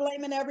stop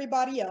blaming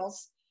everybody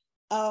else.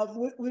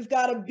 We've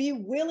got to be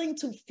willing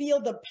to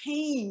feel the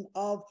pain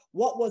of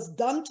what was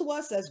done to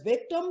us as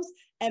victims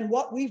and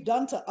what we've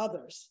done to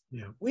others.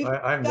 Yeah, We've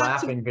I'm got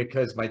laughing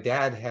because my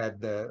dad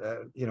had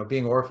the,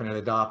 being orphan and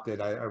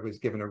adopted, I was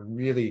given a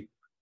really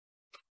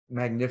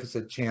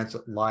magnificent chance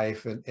at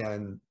life,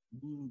 and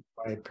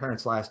my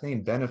parents' last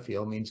name,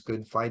 Benefiel, means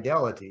good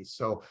fidelity.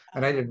 So,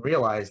 and I didn't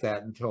realize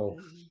that until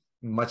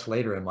much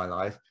later in my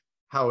life.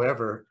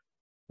 However,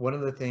 one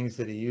of the things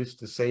that he used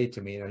to say to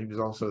me, and he was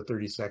also a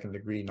 32nd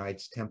degree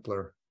Knights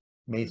Templar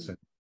Mason,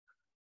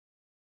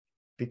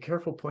 be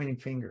careful pointing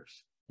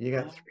fingers. You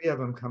got 3 of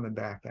them coming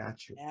back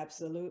at you.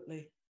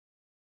 Absolutely.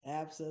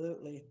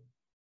 Absolutely.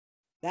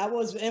 That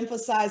was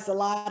emphasized a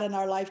lot in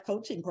our life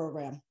coaching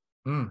program.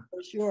 For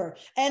sure.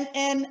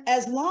 And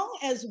as long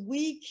as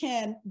we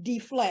can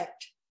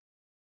deflect,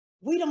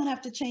 we don't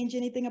have to change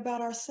anything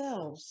about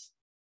ourselves.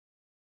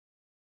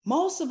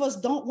 Most of us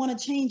don't want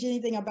to change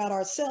anything about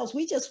ourselves.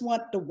 We just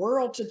want the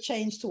world to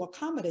change to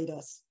accommodate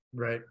us.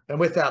 Right. And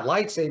with that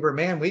lightsaber,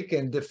 man, we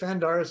can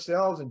defend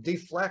ourselves and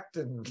deflect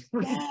and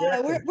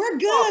yeah, we're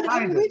good. all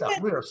kinds of stuff.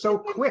 We are so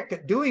quick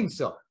at doing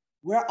so.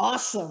 We're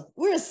awesome.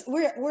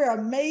 We're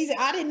amazing.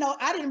 I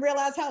didn't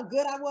realize how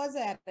good I was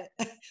at it.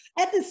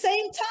 At the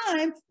same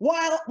time,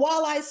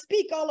 while I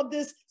speak all of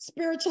this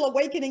spiritual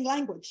awakening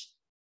language.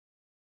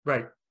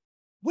 Right.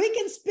 We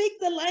can speak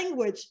the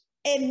language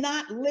and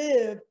not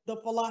live the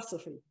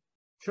philosophy.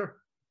 Sure.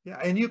 Yeah.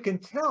 And you can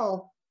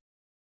tell,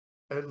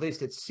 at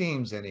least it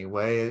seems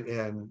anyway,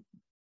 and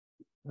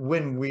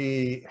when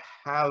we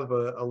have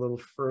a little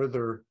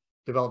further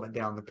development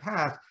down the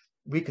path,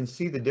 we can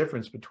see the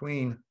difference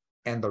between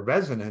and the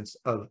resonance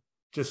of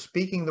just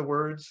speaking the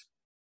words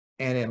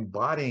and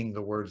embodying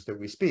the words that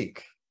we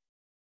speak.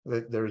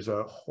 There's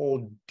a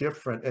whole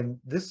different, and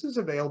this is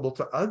available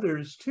to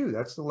others too.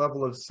 That's the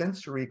level of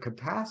sensory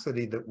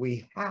capacity that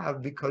we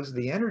have because of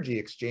the energy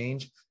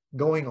exchange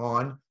going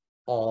on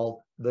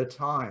all the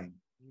time.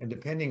 And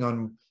depending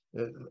on,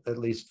 at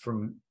least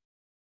from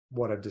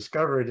what I've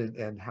discovered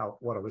and how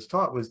what I was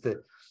taught, was that,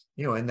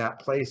 in that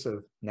place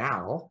of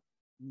now,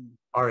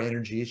 our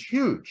energy is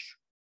huge.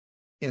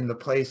 In the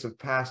place of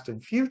past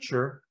and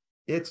future,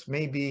 it's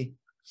maybe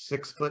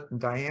 6 foot in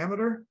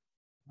diameter.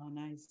 Oh,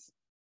 nice.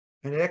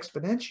 And it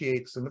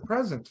exponentiates in the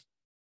present.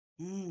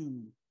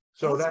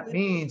 So that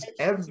means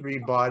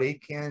everybody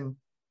can,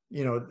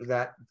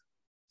 that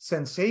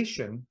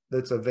sensation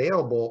that's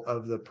available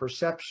of the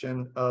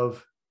perception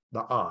of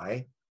the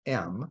I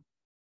am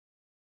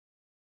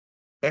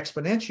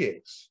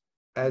exponentiates,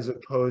 as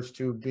opposed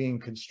to being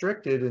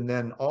constricted, and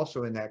then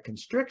also in that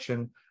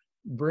constriction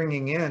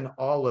bringing in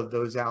all of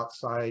those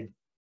outside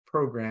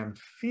programmed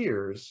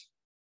fears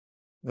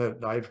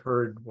that I've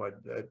heard,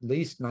 at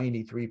least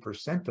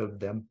 93% of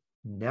them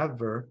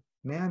never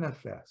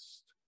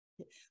manifest.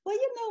 Well,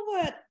 you know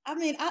what? I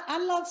mean,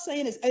 I love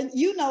saying this. And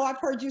I've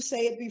heard you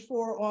say it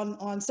before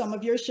on some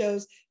of your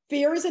shows.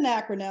 Fear is an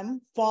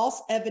acronym,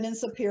 false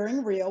evidence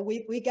appearing real.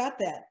 We got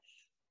that.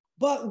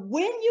 But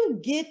when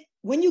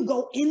you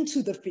go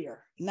into the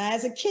fear, now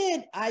as a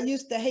kid, I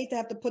used to hate to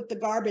have to put the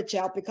garbage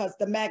out because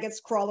the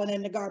maggots crawling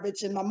in the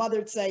garbage, and my mother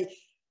would say,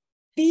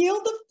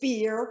 feel the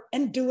fear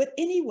and do it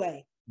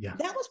anyway. Yeah.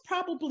 That was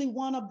probably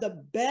one of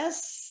the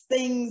best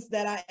things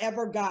that I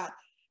ever got.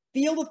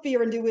 Feel the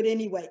fear and do it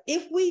anyway.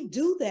 If we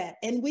do that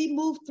and we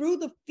move through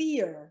the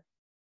fear,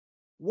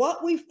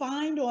 what we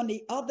find on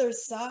the other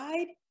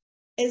side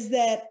is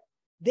that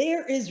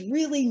there is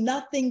really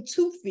nothing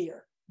to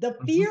fear. The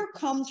fear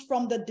comes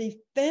from the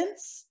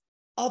defense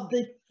of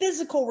the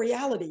physical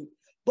reality,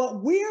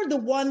 but we're the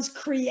ones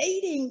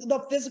creating the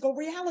physical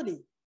reality.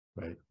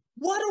 Right.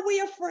 What are we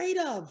afraid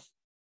of?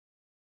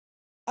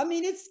 I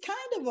mean, it's kind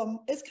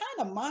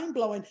of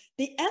mind-blowing.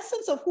 The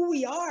essence of who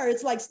we are,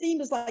 it's like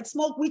steam is like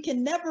smoke. We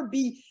can never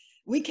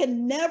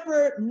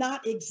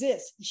not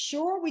exist.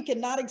 Sure, we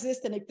cannot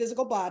exist in a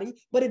physical body,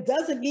 but it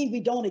doesn't mean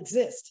we don't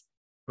exist.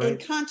 Right. In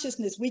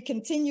consciousness, we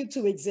continue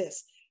to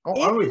exist.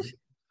 Always.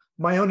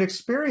 My own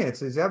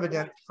experience is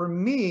evident for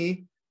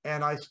me,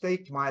 and I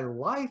staked my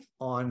life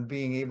on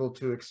being able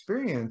to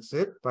experience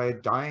it by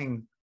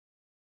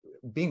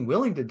being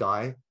willing to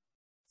die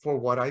for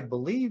what I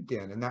believed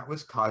in, and that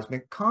was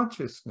cosmic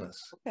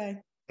consciousness. Okay.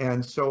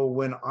 And so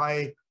when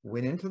I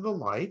went into the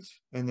light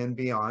and then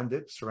beyond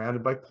it,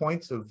 surrounded by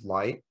points of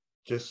light,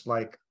 just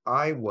like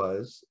I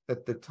was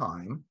at the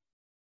time,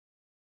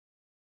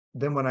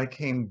 then when I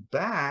came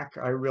back,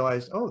 I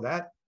realized, oh,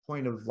 that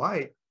point of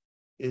light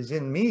is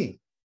in me,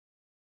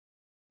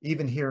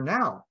 even here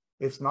now.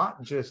 It's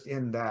not just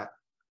in that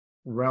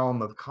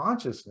realm of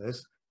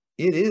consciousness.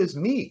 It is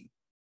me.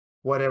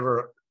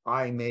 Whatever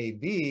I may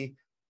be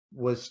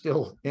was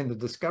still in the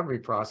discovery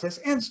process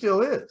and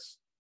still is.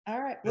 All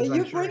right. Well,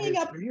 you're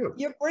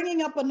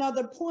bringing up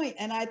another point.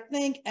 And I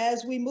think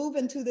as we move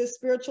into this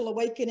spiritual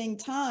awakening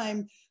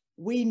time,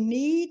 we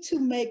need to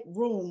make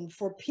room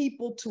for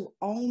people to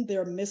own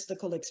their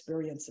mystical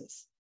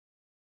experiences.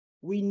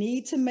 We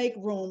need to make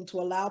room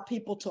to allow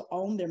people to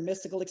own their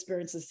mystical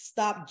experiences.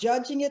 Stop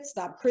judging it,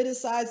 stop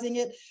criticizing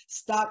it,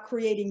 stop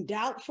creating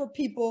doubt for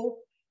people,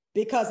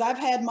 because I've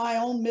had my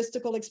own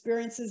mystical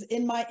experiences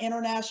in my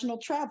international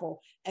travel.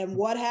 And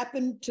what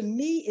happened to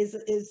me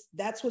is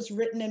that's what's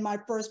written in my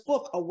first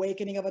book,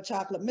 Awakening of a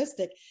Chocolate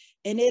Mystic.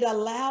 And it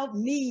allowed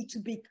me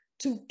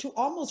to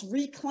almost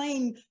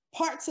reclaim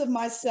parts of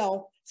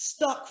myself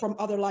stuck from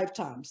other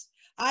lifetimes.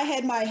 I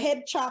had my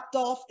head chopped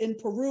off in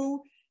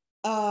Peru.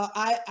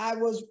 I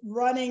was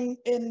running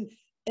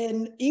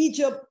in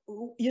Egypt,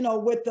 you know,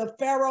 with the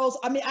pharaohs.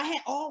 I mean, I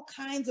had all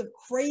kinds of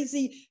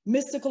crazy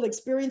mystical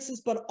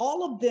experiences, but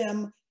all of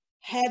them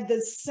had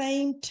the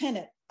same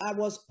tenet. I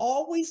was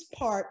always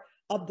part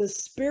of the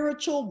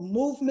spiritual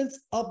movements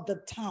of the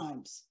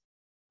times.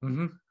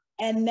 Mm-hmm.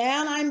 And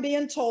now I'm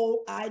being told,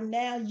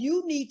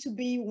 you need to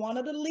be one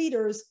of the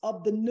leaders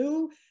of the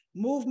new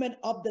movement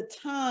of the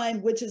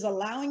time, which is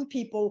allowing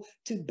people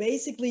to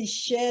basically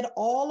shed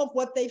all of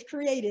what they've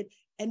created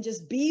and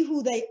just be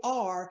who they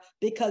are,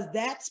 because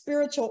that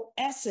spiritual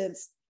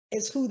essence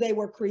is who they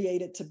were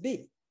created to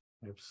be.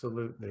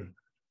 Absolutely.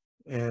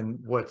 And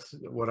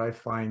what I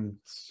find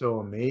so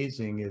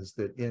amazing is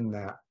that in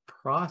that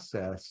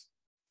process,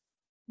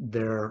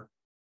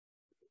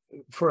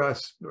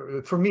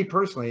 for me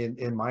personally,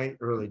 in my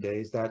early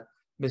days, that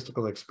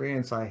mystical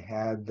experience I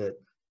had that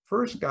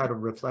first got a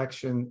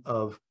reflection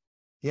of,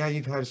 yeah,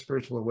 you've had a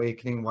spiritual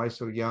awakening. Why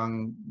so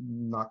young?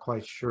 Not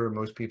quite sure.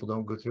 Most people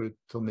don't go through it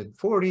till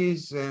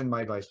mid-40s. And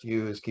my advice to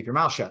you is keep your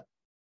mouth shut.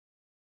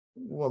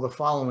 Well, the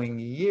following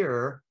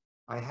year,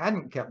 I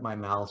hadn't kept my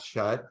mouth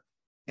shut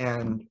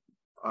and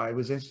I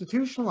was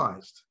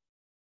institutionalized.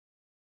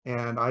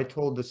 And I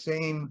told the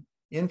same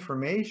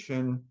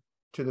information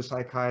to the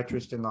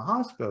psychiatrist in the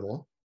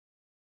hospital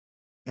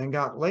and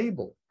got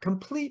labeled.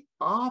 Complete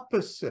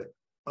opposite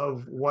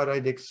of what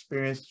I'd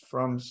experienced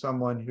from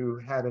someone who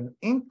had an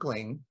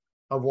inkling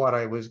of what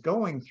I was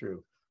going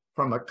through.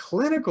 From a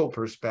clinical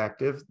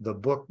perspective, the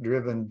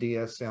book-driven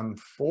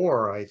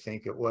DSM-4, I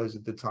think it was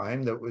at the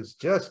time, that was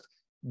just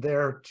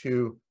there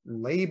to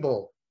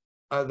label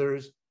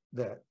others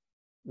that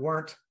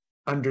weren't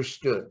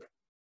understood,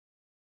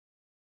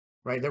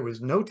 right? There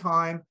was no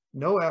time,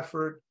 no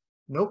effort,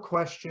 no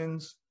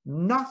questions,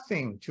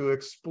 nothing to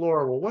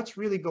explore. Well, what's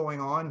really going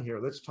on here?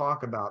 Let's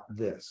talk about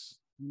this.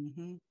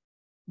 Mm-hmm.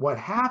 What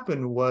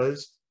happened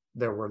was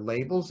there were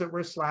labels that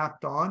were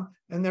slapped on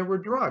and there were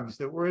drugs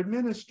that were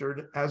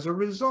administered as a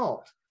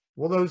result.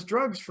 Well, those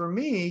drugs for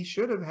me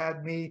should have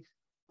had me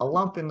a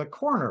lump in the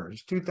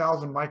corners,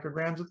 2,000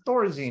 micrograms of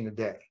Thorazine a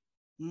day.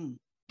 Mm.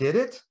 Did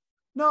it?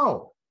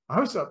 No. I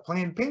was up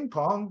playing ping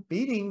pong,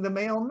 beating the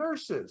male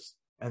nurses,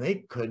 and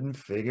they couldn't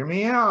figure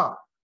me out.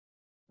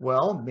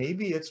 Well,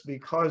 maybe it's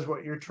because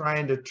what you're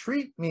trying to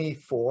treat me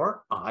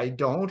for, I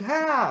don't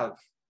have.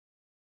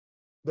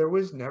 There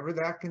was never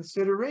that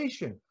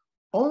consideration.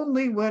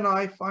 Only when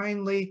I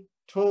finally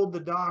told the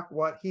doc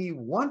what he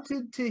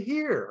wanted to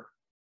hear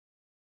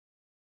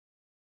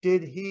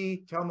did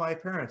he tell my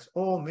parents,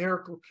 oh,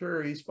 miracle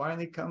cure, he's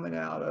finally coming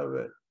out of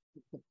it.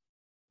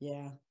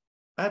 Yeah.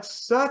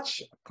 That's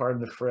such,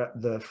 pardon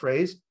the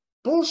phrase,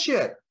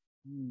 bullshit,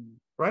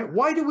 right?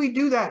 Why do we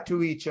do that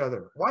to each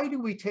other? Why do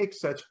we take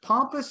such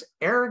pompous,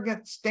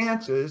 arrogant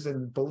stances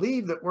and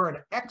believe that we're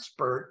an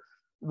expert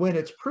when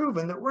it's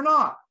proven that we're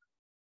not?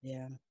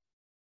 Yeah.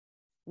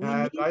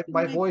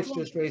 My voice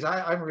just raised.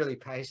 I'm really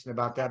passionate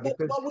about that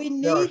because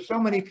there are so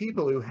many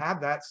people who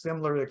have that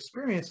similar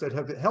experience that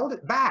have held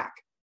it back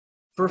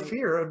for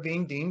fear of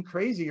being deemed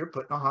crazy or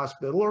put in a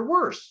hospital or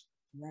worse.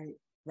 Right,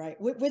 right.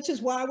 Which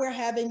is why we're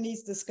having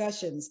these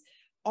discussions.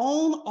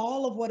 Own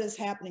all of what is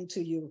happening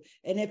to you.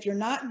 And if you're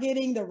not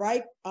getting the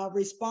right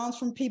response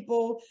from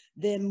people,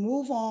 then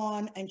move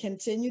on and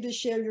continue to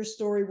share your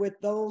story with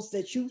those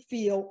that you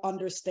feel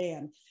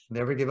understand.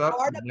 Never give up,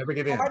 never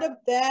give in. Part of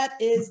that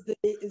is the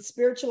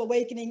spiritual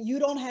awakening. You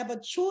don't have a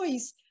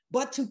choice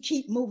but to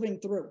keep moving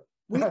through.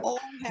 We all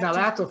have now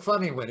that's a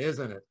funny one,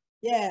 isn't it?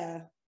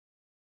 Yeah.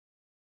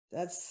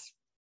 That's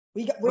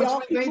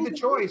once we made the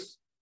choice,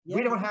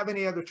 we don't have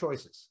any other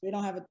choices. We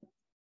don't have it.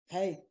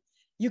 Hey,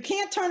 you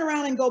can't turn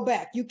around and go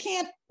back. You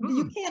can't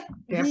be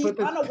put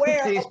the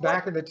unaware toothpaste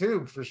back in the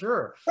tube for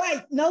sure.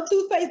 Right. No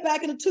toothpaste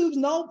back in the tubes.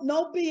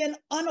 No being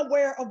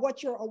unaware of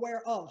what you're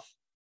aware of.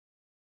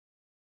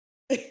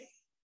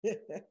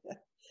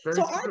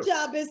 So our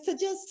job is to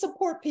just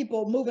support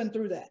people moving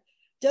through that.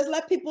 Just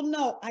let people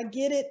know, I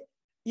get it.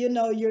 You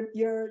know,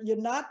 you're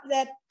not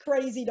that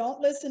crazy.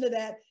 Don't listen to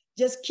that.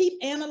 Just keep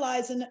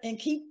analyzing and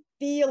keep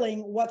feeling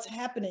what's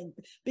happening.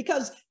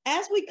 Because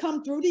as we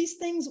come through these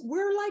things,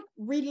 we're like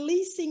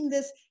releasing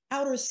this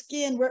outer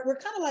skin. We're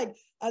kind of like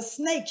a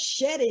snake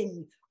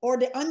shedding or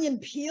the onion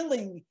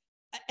peeling.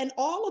 And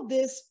all of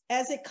this,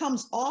 as it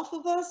comes off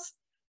of us,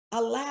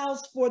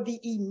 allows for the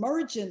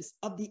emergence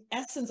of the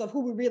essence of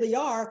who we really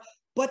are,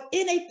 but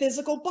in a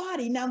physical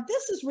body. Now,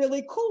 this is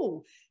really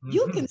cool.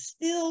 You can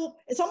still,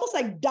 it's almost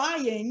like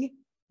dying,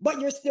 but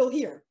you're still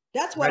here.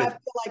 That's what I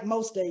feel like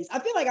most days. I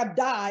feel like I've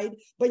died,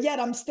 but yet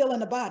I'm still in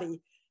the body,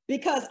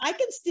 because I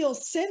can still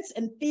sense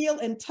and feel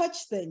and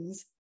touch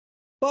things,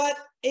 but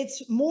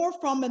it's more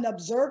from an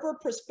observer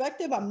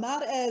perspective. I'm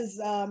not as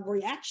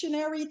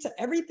reactionary to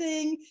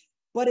everything,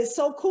 but it's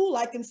so cool.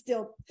 I can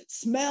still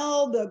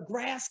smell the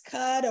grass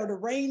cut or the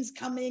rains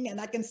coming,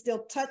 and I can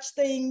still touch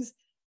things,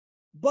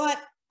 but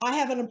I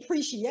have an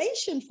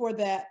appreciation for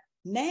that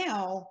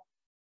now,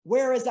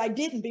 whereas I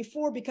didn't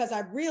before, because I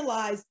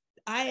realized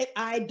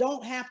I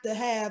don't have to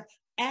have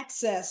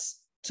access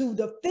to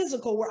the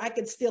physical where I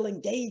can still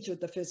engage with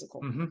the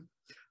physical.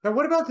 Now,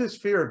 what about this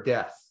fear of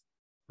death,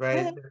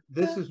 right?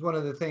 This is one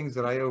of the things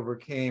that I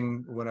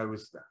overcame when I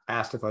was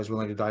asked if I was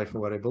willing to die for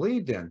what I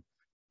believed in,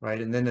 right?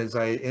 And then as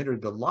I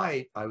entered the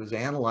light, I was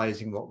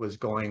analyzing what was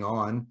going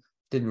on.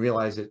 Didn't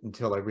realize it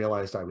until I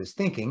realized I was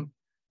thinking,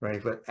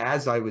 right? But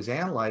as I was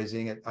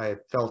analyzing it, I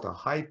felt a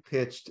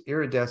high-pitched,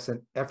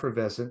 iridescent,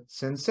 effervescent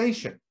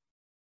sensation.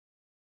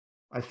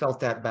 I felt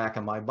that back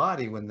in my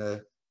body when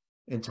the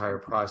entire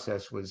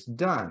process was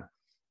done.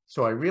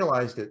 So I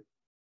realized that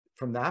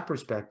from that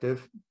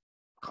perspective,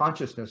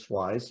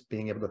 consciousness-wise,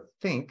 being able to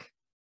think,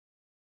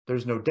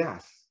 there's no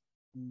death.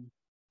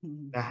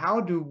 Now,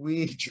 how do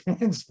we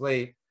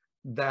translate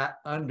that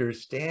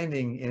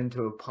understanding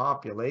into a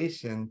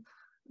population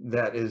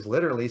that is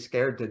literally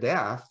scared to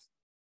death?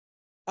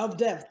 Of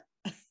death.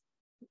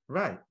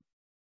 Right.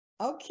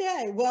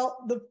 Okay.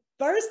 Well, the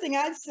first thing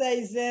I'd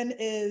say, Zen,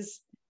 is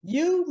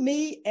you,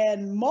 me,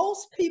 and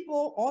most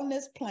people on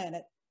this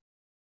planet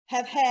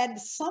have had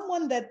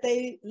someone that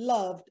they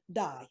loved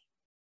die,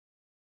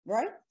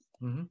 right?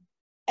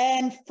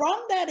 And from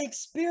that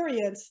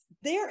experience,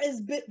 there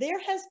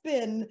has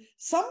been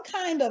some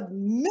kind of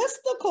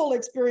mystical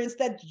experience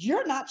that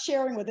you're not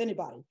sharing with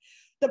anybody.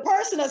 The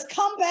person has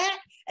come back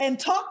and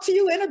talked to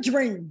you in a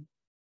dream.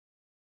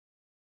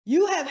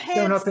 You have had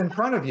shown up in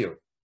front of you.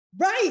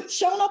 Right,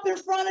 shown up in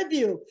front of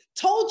you,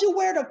 told you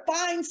where to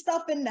find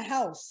stuff in the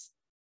house.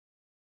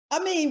 I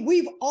mean,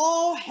 we've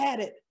all had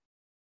it,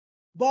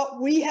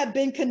 but we have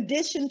been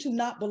conditioned to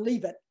not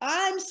believe it.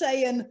 I'm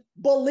saying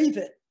believe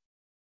it.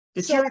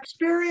 It's your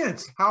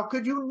experience. How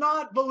could you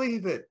not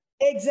believe it?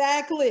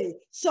 Exactly.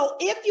 So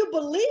if you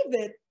believe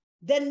it,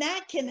 then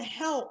that can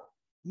help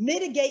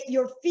mitigate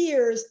your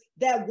fears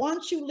that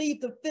once you leave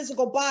the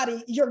physical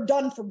body, you're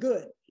done for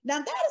good. Now,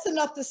 that is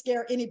enough to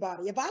scare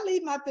anybody. If I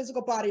leave my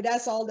physical body,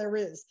 that's all there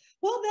is.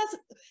 Well,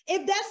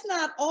 if that's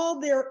not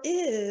all there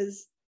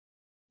is,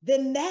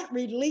 then that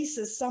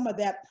releases some of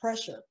that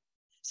pressure.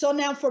 So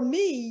now for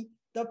me,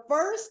 the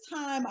first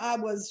time I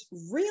was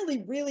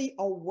really, really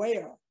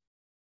aware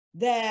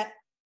that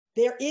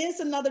there is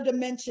another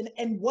dimension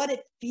and what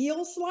it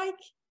feels like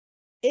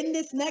in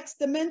this next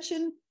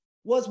dimension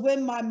was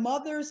when my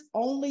mother's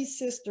only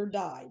sister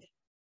died.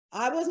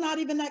 I was not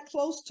even that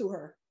close to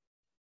her.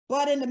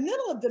 But in the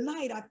middle of the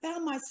night, I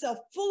found myself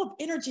full of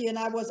energy and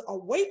I was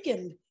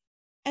awakened.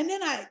 And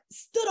then I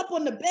stood up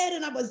on the bed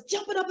and I was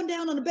jumping up and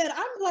down on the bed.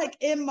 I'm like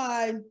in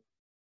my,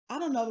 I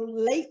don't know,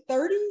 late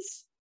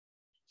 30s,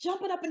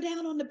 jumping up and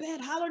down on the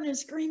bed, hollering and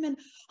screaming,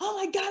 oh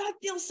my God, I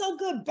feel so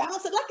good,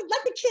 bouncing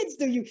like the kids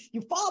do.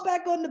 You fall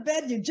back on the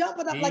bed, you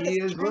jumping up like a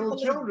little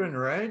children,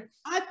 right?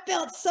 I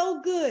felt so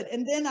good.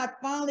 And then I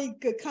finally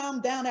could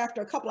calm down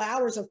after a couple of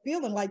hours of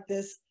feeling like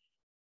this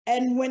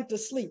and went to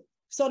sleep.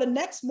 So the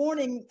next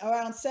morning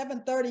around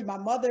 7:30, my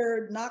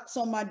mother knocks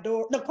on my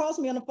door, calls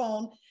me on the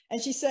phone, and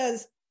she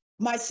says,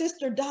 my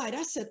sister died.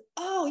 I said,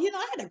 oh,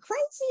 I had a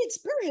crazy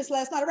experience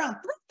last night around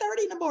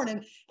 3:30 in the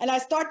morning. And I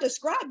start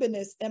describing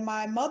this. And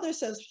my mother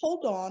says,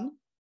 hold on,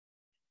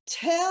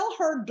 tell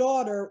her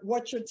daughter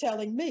what you're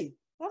telling me.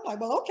 I'm like,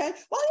 well, okay.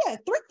 Well, yeah,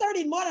 3:30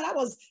 in the morning, I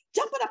was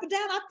jumping up and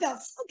down. I felt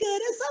so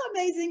good. It's so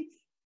amazing.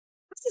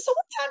 I said, so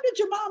what time did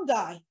your mom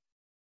die?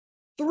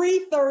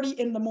 3:30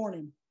 in the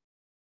morning.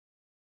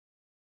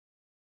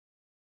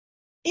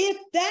 If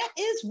that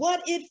is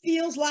what it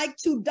feels like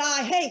to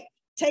die, hey,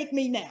 take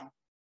me now.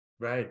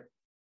 Right.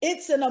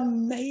 It's an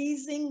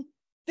amazing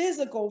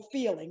physical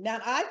feeling. Now,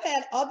 I've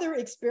had other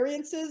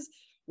experiences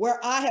where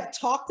I have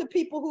talked to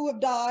people who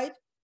have died.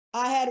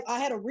 I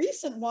had a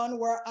recent one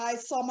where I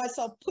saw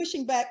myself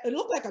pushing back. It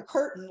looked like a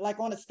curtain, like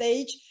on a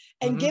stage,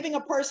 and giving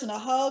a person a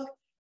hug.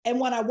 And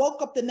when I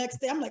woke up the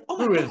next day, I'm like, oh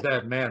my God. Who is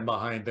that man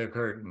behind the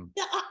curtain?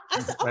 Yeah, I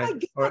said, oh right?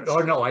 my God.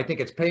 Or no, I think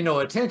it's pay no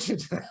attention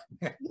to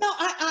that. No,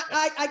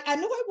 I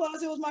knew it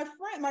was. It was my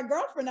friend, my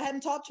girlfriend. I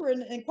hadn't talked to her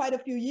in quite a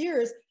few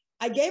years.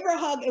 I gave her a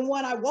hug. And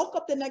when I woke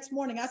up the next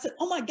morning, I said,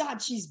 oh my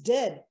God, she's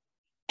dead.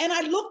 And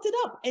I looked it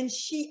up and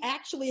she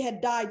actually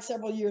had died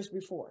several years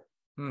before.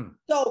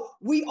 So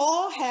we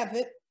all have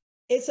it.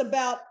 It's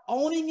about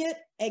owning it,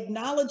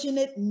 acknowledging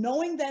it,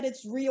 knowing that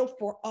it's real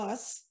for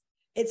us.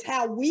 It's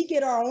how we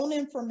get our own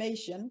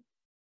information.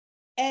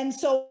 And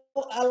so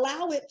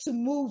allow it to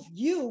move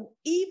you,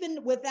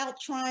 even without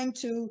trying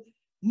to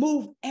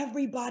move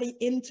everybody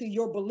into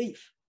your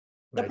belief.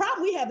 The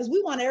problem we have is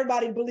we want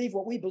everybody to believe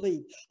what we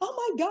believe. Oh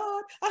my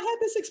God, I had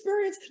this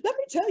experience. Let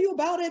me tell you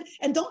about it.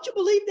 And don't you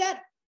believe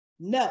that?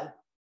 No.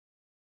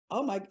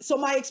 Oh my, so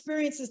my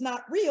experience is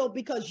not real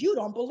because you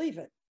don't believe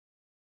it.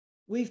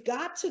 We've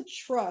got to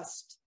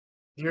trust.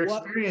 Your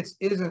experience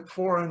isn't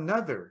for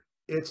another.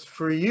 It's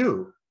for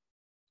you.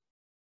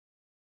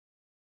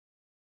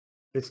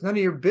 It's none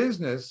of your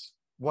business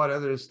what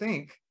others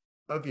think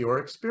of your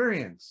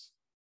experience.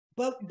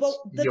 But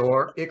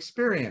your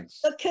experience.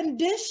 The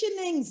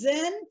conditioning,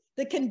 Zen,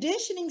 the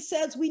conditioning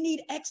says we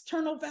need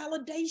external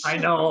validation. I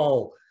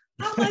know.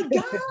 Oh my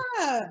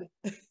God.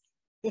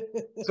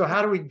 So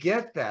how do we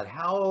get that?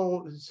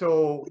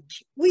 So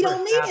we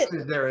don't need it.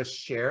 Is there a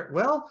share?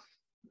 Well,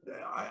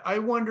 I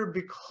wonder,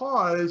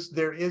 because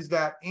there is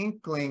that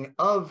inkling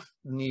of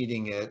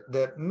needing it,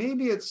 that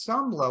maybe at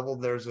some level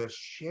there's a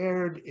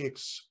shared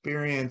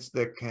experience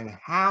that can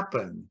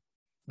happen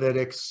that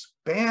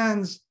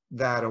expands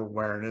that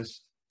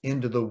awareness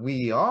into the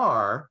we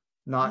are,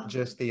 not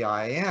just the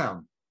I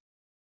am.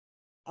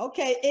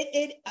 Okay,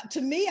 it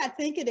to me, I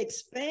think it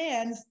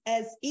expands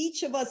as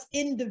each of us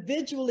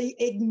individually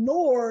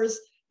ignores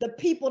the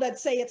people that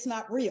say it's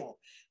not real.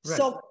 Right.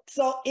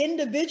 So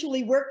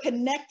individually, we're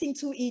connecting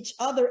to each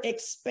other,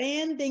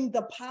 expanding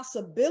the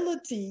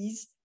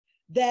possibilities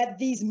that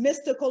these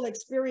mystical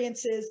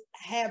experiences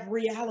have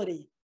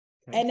reality.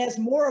 Okay. And as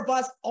more of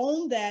us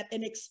own that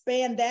and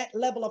expand that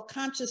level of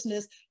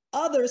consciousness,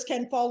 others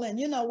can fall in.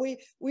 You know,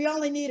 we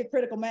only need a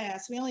critical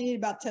mass. We only need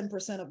about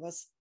 10% of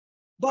us.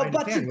 But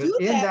to do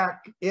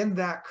in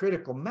that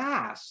critical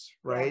mass,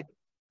 right?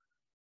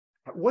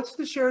 Yeah. What's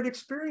the shared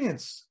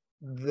experience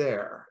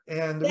there?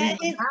 And the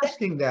reason I'm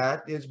asking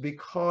that is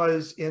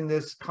because in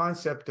this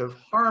concept of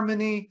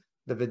harmony,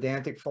 the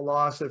Vedantic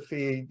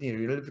philosophy,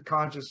 unity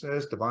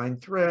consciousness,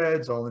 divine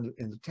threads, all in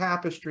the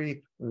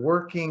tapestry,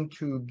 working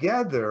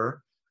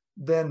together,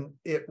 then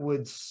it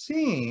would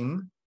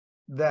seem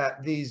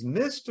that these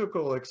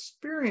mystical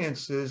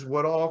experiences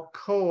would all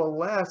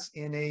coalesce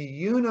in a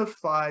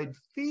unified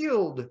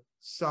field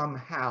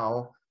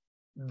somehow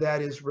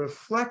that is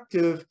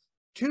reflective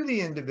to the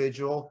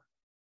individual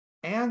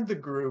and the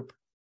group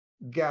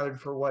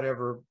gathered for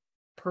whatever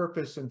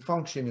purpose and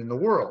function in the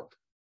world.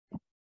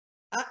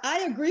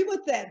 I agree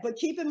with that, but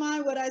keep in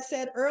mind what I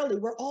said earlier,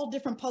 we're all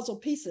different puzzle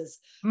pieces.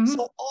 Mm-hmm.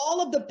 So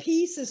all of the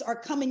pieces are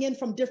coming in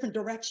from different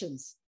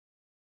directions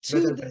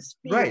to this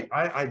field. Right,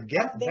 I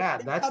get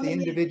that. That's the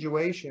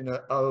individuation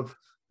of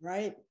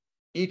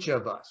each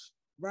of us.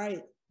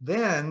 Right.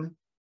 Then,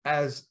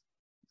 as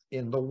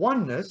in the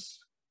oneness,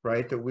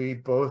 right, that we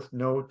both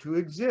know to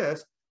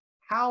exist,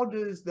 how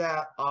does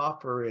that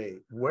operate?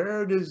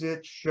 Where does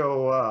it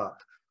show up?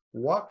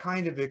 What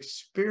kind of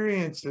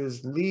experiences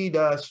lead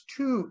us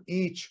to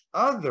each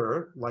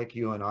other, like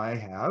you and I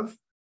have?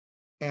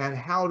 And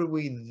how do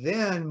we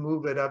then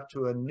move it up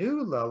to a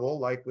new level,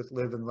 like with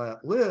Live and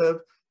Let Live,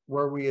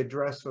 where we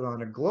address it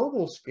on a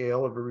global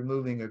scale of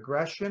removing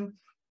aggression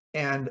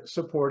and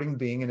supporting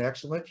being an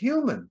excellent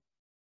human?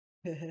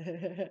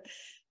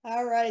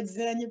 All right,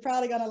 Zen, you're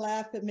probably going to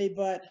laugh at me,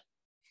 but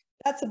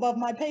that's above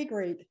my pay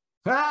grade.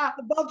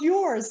 Above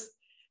yours.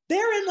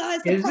 Therein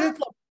lies the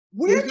problem.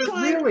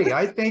 Really?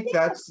 I think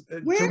that's,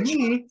 to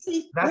me,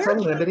 that's a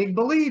limiting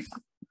belief.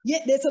 Yeah,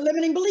 it's a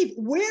limiting belief.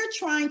 We're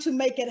trying to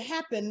make it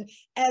happen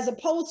as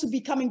opposed to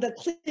becoming the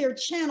clear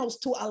channels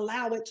to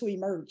allow it to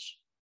emerge.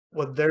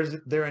 Well,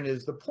 therein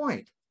is the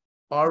point.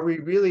 Are we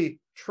really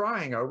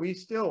trying? Are we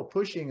still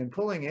pushing and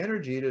pulling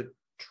energy to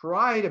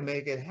try to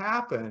make it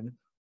happen?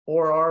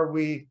 Or are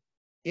we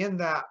in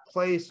that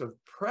place of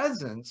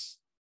presence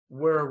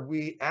where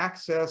we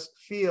access,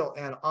 feel,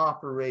 and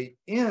operate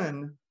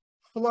in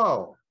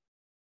flow?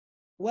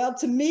 Well,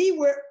 to me,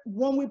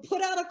 when we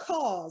put out a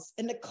cause,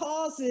 and the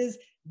cause is,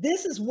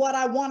 this is what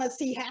I want to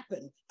see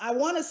happen. I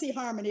want to see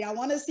harmony. I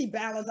want to see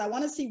balance. I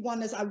want to see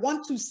oneness. I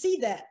want to see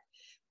that.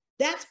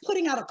 That's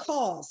putting out a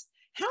cause.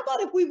 How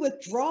about if we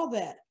withdraw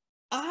that?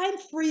 I'm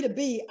free to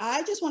be.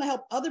 I just want to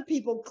help other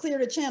people clear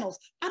the channels.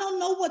 I don't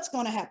know what's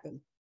going to happen.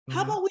 Mm-hmm.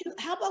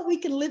 How about we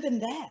can live in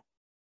that?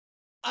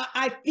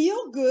 I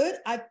feel good.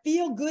 I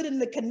feel good in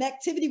the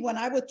connectivity when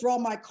I withdraw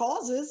my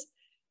causes.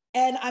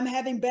 And I'm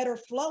having better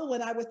flow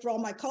when I withdraw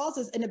my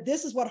causes. And if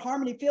this is what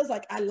harmony feels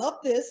like, I love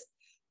this,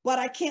 but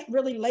I can't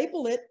really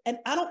label it. And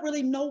I don't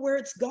really know where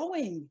it's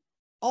going.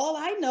 All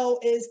I know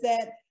is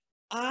that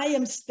I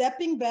am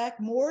stepping back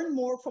more and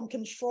more from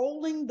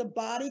controlling the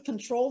body,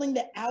 controlling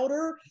the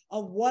outer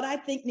of what I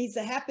think needs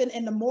to happen.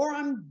 And the more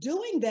I'm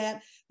doing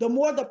that, the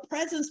more the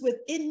presence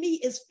within me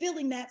is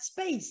filling that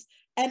space.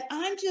 And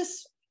I'm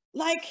just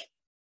like,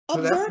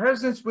 so that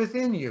presence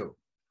within you,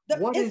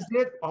 what is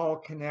it all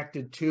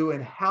connected to,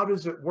 and how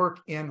does it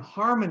work in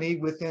harmony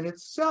within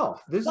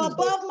itself? This is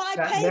above my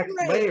pay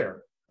grade.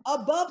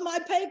 Above my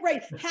pay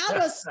grade. How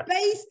does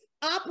space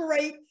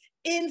operate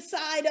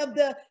inside of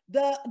the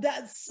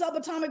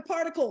subatomic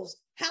particles.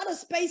 How does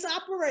space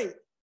operate?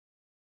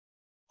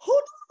 Who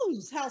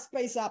knows how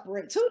space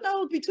operates? Who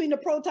knows between the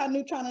proton,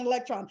 neutron, and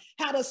electron?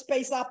 How does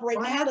space operate?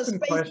 Well, I how had does some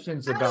space,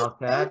 questions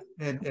about that,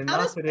 and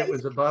not that it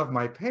was above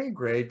my pay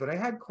grade, but I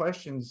had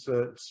questions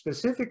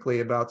specifically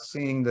about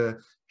seeing the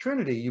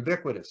Trinity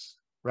ubiquitous,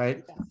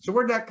 right? Yeah. So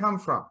where'd that come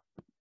from?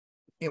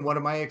 In one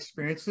of my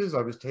experiences,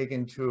 I was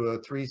taken to a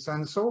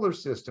 3-sun solar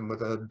system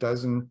with a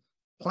dozen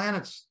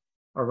planets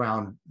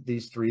around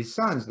these 3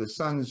 suns. The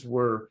suns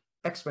were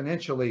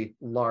exponentially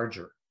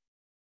larger.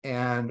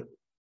 And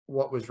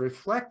what was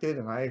reflected,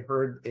 and I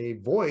heard a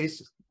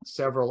voice,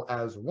 several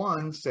as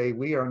one, say,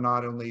 we are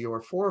not only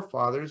your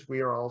forefathers, we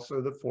are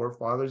also the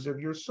forefathers of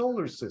your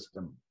solar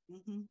system.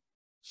 Mm-hmm.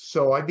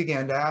 So I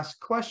began to ask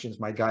questions.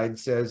 My guide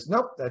says,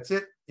 nope, that's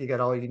it. You got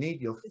all you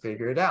need. You'll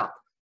figure it out.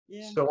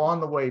 Yeah. So on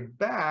the way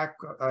back,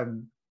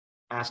 I'm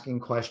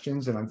asking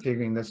questions and I'm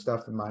figuring this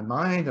stuff in my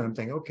mind. And I'm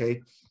thinking, okay,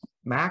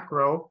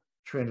 macro,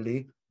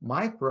 Trinity,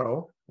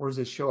 micro, where does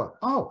this show up?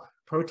 Oh,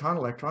 proton,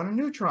 electron, and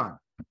neutron.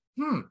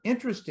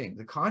 Interesting.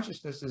 The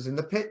consciousness is in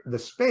the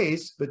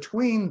space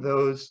between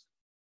those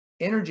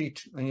energy,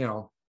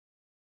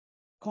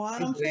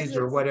 quantum physics,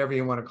 or whatever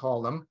you want to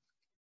call them.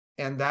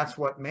 And that's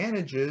what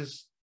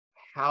manages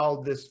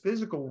how this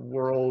physical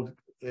world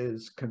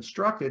is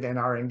constructed and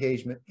our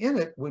engagement in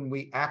it when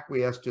we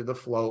acquiesce to the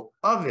flow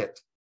of it.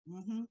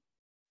 Mm-hmm.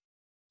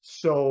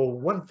 So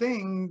one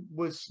thing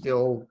was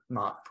still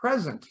not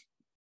present,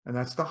 and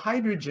that's the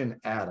hydrogen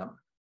atom.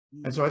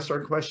 Mm-hmm. And so I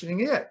started questioning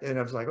it, and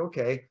I was like,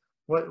 okay,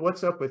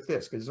 what's up with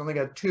this? Because it's only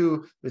got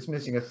 2, it's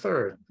missing a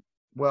third.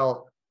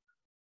 Well,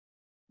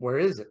 where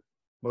is it?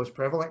 Most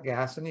prevalent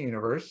gas in the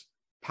universe,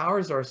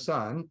 powers our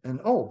sun, and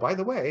oh, by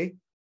the way,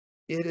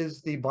 it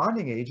is the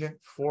bonding agent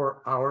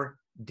for our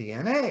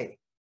DNA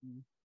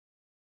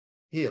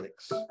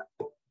helix.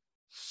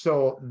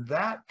 So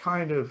that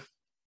kind of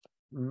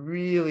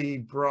really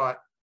brought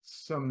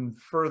some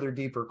further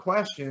deeper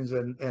questions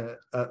and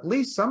at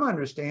least some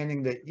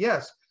understanding that,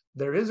 yes,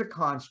 there is a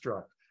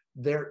construct.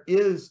 There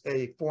is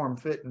a form,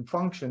 fit, and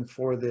function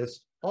for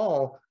this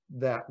all,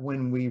 that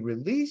when we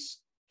release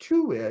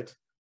to it,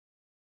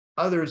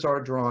 others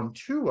are drawn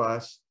to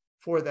us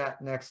for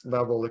that next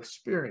level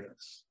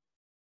experience.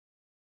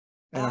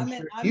 And I'm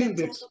sure you've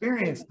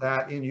experienced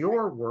that in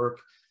your work.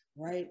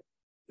 Right.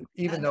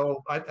 Even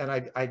though,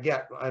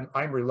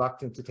 I'm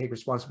reluctant to take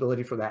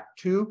responsibility for that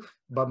too,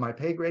 above my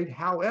pay grade.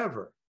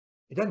 However,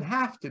 it doesn't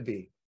have to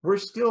be. We're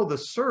still the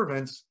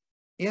servants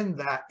in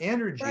that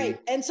energy. Right.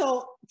 And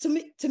so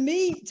to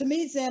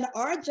me, Zen,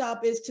 our job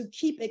is to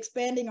keep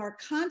expanding our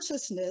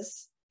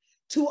consciousness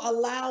to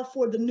allow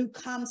for the new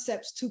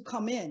concepts to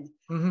come in.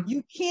 Mm-hmm.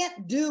 You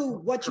can't do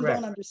what you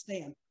don't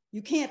understand.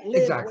 You can't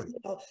live. Exactly.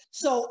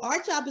 So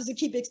our job is to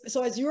keep,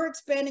 so as you're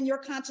expanding your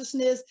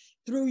consciousness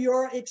through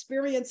your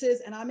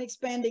experiences, and I'm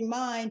expanding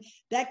mine,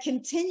 that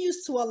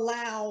continues to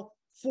allow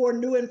for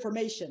new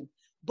information.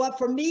 But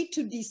for me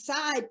to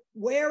decide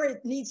where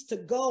it needs to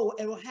go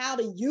and how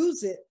to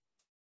use it,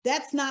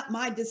 that's not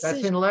my decision.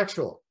 That's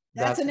intellectual.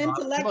 That's an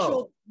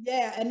intellectual,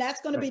 yeah, and that's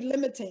going to be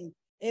limiting.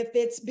 If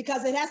it's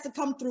because it has to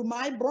come through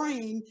my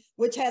brain,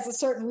 which has a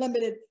certain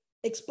limited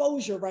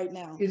exposure right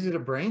now. Is it a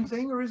brain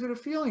thing or is it a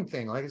feeling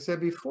thing? Like I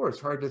said before, it's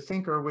hard to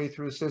think our way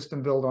through a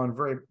system built on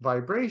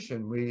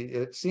vibration.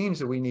 It seems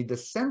that we need to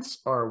sense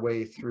our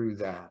way through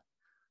that,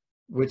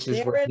 which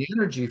is where the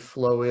energy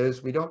flow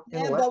is. We don't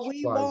intellectualize but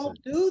we won't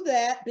do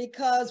that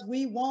because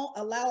we won't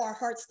allow our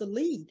hearts to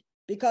lead,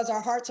 because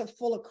our hearts are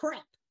full of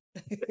crap.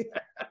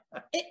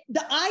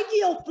 The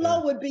ideal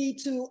flow would be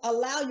to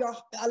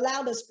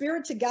allow the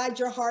spirit to guide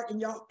your heart,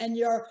 and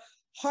your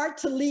heart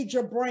to lead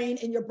your brain,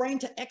 and your brain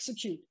to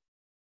execute.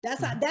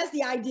 That's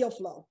the ideal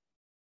flow.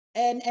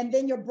 And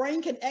then your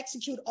brain can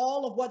execute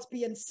all of what's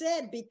being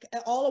said,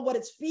 all of what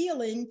it's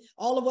feeling,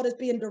 all of what it's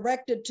being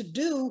directed to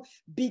do,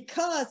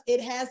 because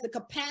it has the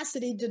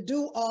capacity to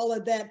do all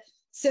of that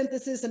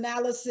synthesis,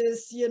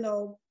 analysis,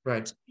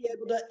 right, to be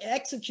able to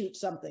execute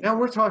something. Now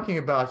we're talking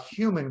about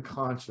human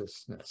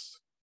consciousness.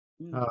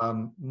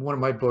 One of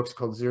my books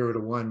called 0 to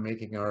 1,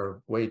 Making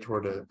Our Way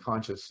Toward a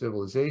Conscious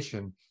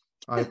Civilization,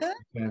 I think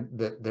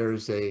that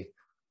there's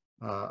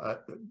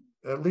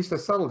at least a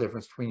subtle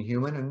difference between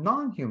human and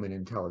non-human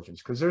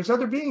intelligence, because there's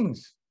other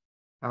beings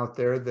out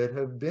there that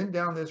have been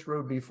down this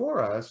road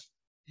before us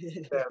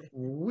that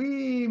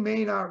we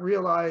may not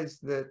realize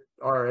that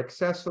are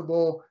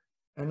accessible,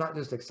 and not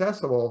just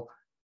accessible,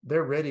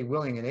 they're ready,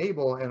 willing, and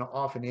able, and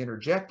often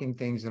interjecting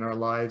things in our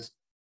lives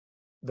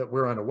that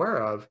we're unaware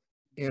of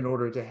in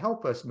order to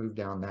help us move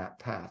down that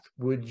path.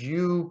 Would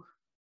you,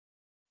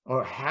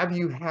 or have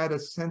you had a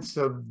sense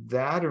of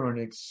that, or an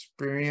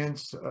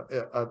experience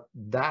of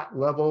that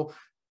level,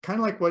 kind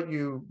of like what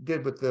you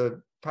did with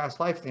the past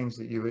life things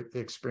that you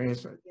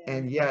experienced,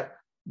 and yet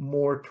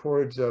more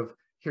towards of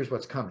here's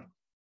what's coming,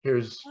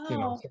 here's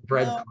some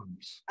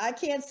breadcrumbs? I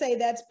can't say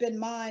that's been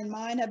mine.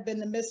 Mine have been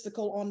the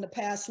mystical on the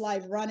past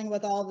life, running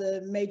with all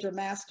the major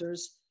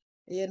masters,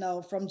 you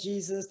know, from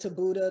Jesus to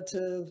Buddha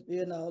to,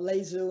 you know,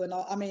 Lezu and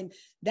all. I mean,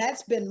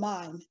 that's been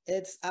mine.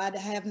 I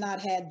have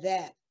not had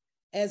that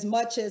as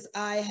much as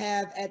I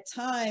have at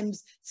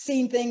times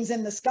seen things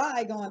in the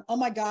sky going, oh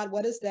my God,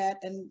 what is that?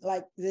 And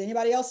like, did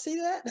anybody else see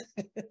that?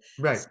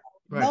 Right. So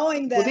Right.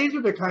 knowing Well, that. these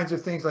are the kinds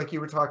of things like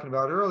you were talking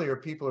about earlier,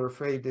 people are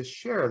afraid to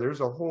share.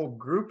 There's a whole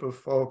group of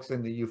folks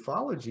in the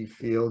ufology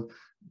field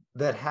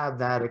that have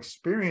that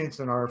experience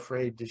and are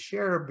afraid to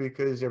share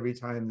because every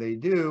time they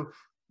do,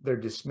 they're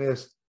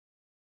dismissed,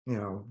 you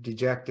know,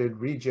 dejected,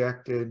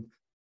 rejected,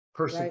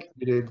 Right.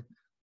 persecuted,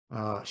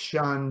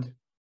 shunned,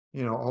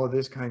 you know, all of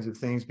these kinds of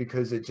things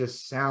because it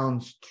just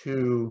sounds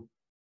too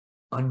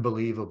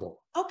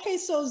unbelievable. Okay,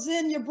 so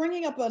Zen, you're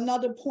bringing up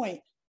another point.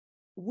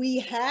 We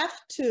have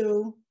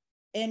to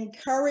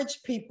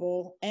encourage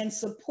people and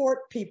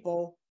support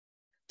people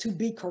to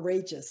be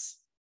courageous.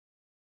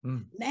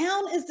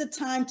 Now is the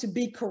time to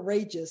be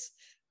courageous.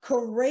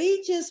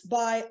 Courageous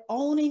by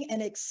owning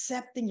and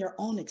accepting your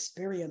own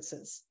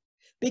experiences,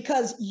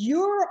 because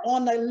you're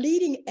on the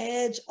leading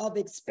edge of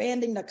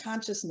expanding the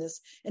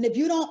consciousness. And if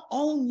you don't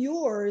own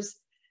yours,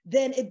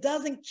 then it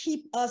doesn't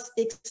keep us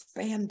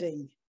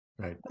expanding.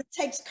 Right. It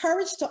takes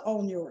courage to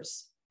own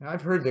yours.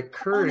 I've heard that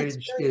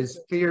courage is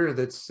fear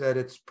that said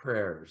its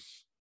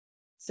prayers.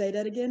 Say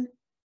that again.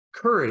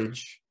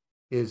 Courage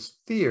is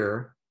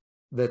fear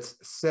that's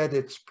said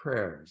its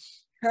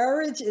prayers.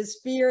 Courage is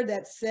fear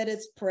that said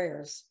its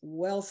prayers.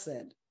 Well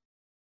said.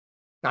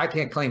 I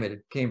can't claim it.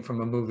 It came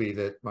from a movie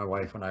that my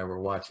wife and I were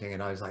watching,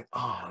 and I was like,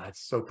 oh,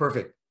 that's so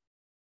perfect.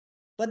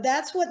 But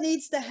that's what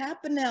needs to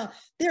happen now.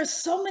 There's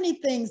so many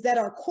things that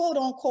are quote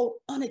unquote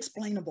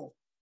unexplainable.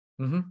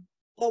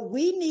 But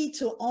we need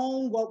to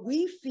own what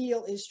we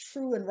feel is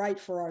true and right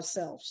for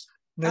ourselves.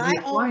 Now, do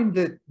you find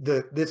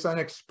that this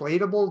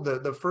unexplainable,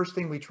 the first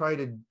thing we try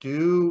to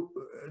do,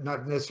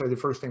 not necessarily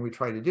the first thing we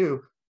try to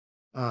do,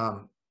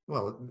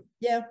 well,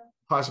 yeah,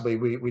 possibly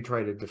we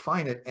try to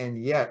define it,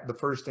 and yet the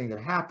first thing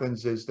that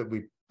happens is that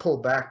we pull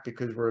back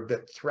because we're a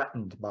bit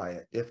threatened by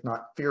it, if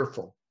not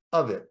fearful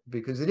of it,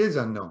 because it is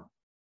unknown.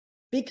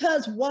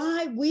 Because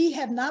why? We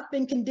have not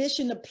been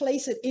conditioned to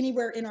place it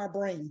anywhere in our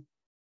brain.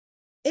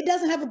 It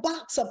doesn't have a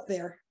box up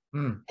there.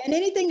 And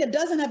anything that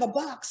doesn't have a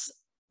box,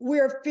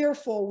 we're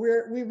fearful,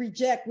 we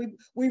reject,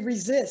 we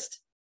resist.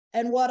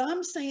 And what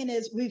I'm saying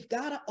is we've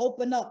got to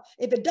open up.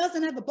 If it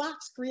doesn't have a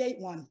box, create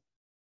one.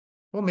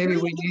 Well, maybe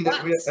we need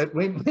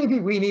maybe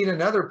we need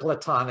another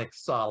platonic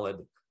solid.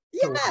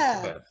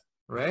 Yeah.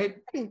 Right?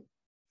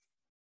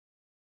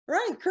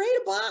 Right. Create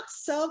a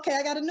box. So, okay,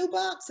 I got a new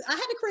box. I had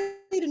to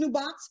create a new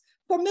box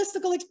for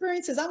mystical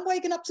experiences. I'm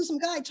waking up to some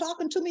guy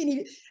talking to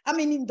me,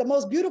 and the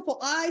most beautiful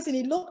eyes, and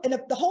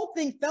if the whole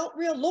thing felt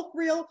real, looked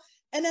real,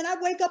 and then I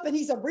wake up and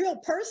he's a real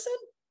person.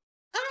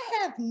 I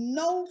have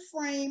no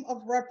frame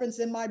of reference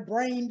in my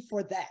brain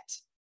for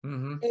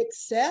that.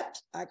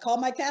 Except I call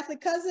my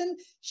Catholic cousin.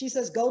 She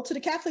says, go to the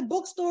Catholic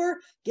bookstore,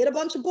 get a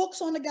bunch of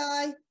books on the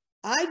guy.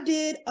 I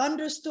did,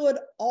 understood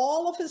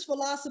all of his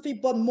philosophy,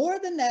 but more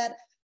than that,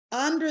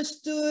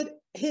 understood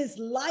his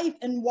life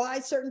and why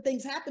certain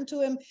things happened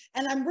to him.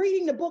 And I'm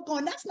reading the book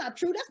going, that's not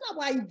true. That's not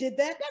why he did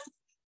that. That's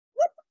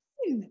what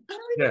I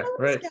don't even know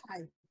this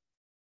guy.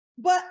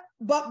 But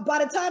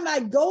by the time I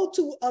go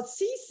to a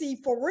CC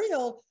for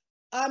real,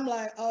 I'm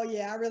like, oh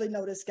yeah, I really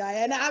know this guy.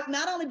 And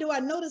not only do I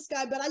know this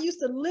guy, but I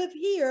used to live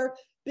here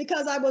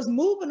because I was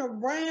moving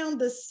around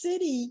the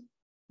city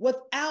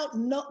without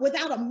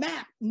a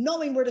map,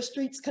 knowing where the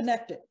streets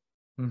connected.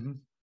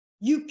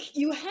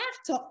 You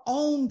have to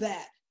own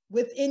that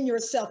within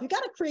yourself. You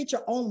got to create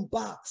your own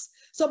box.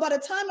 So by the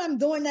time I'm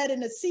doing that in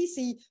the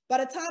CC, by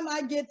the time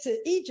I get to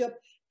Egypt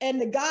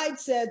and the guide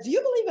says, do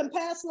you believe in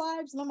past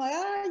lives? And I'm like,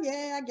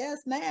 yeah, I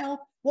guess now.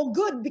 Well,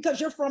 good, because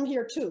you're from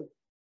here too.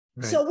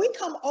 Right. So we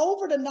come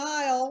over the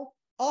Nile,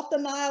 off the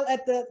Nile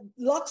at the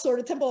Luxor,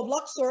 the temple of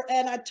Luxor.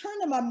 And I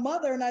turned to my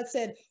mother and I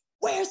said,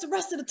 where's the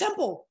rest of the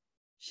temple?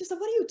 She said,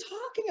 what are you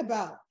talking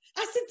about?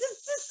 I said, this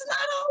is not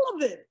all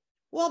of it.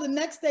 Well, the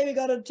next day we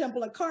go to the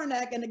temple of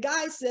Karnak and the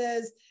guy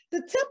says, the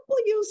temple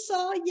you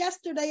saw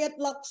yesterday at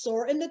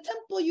Luxor and the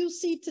temple you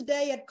see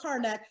today at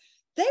Karnak,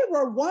 they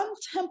were one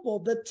temple,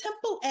 the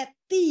temple at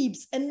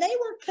Thebes, and they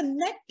were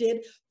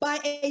connected by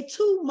a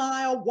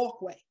 2-mile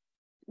walkway.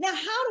 Now,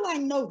 how do I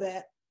know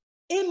that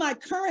in my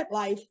current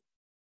life,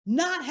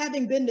 not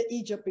having been to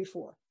Egypt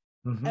before?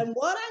 And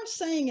what I'm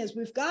saying is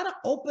we've got to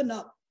open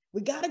up.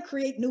 We got to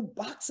create new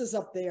boxes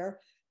up there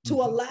to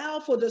allow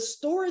for the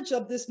storage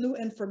of this new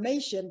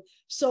information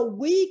so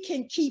we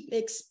can keep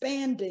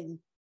expanding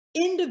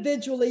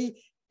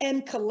individually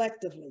and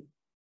collectively.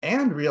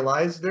 And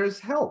realize there's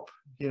help.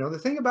 You know, the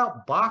thing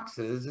about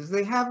boxes is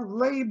they have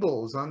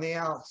labels on the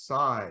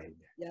outside.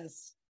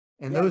 Yes.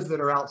 And those that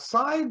are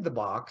outside the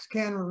box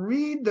can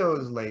read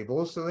those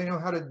labels so they know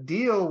how to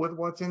deal with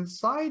what's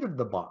inside of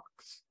the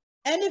box.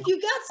 And if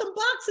you got some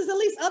boxes, at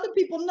least other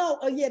people know,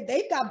 oh yeah,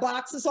 they've got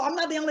boxes, so I'm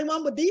not the only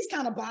one with these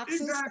kind of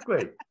boxes.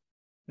 Exactly.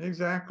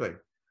 Exactly.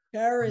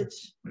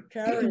 Courage.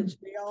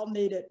 We all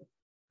need it.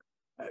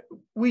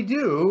 We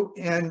do.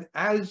 And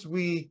as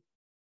we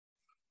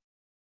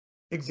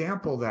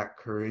example of that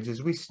courage,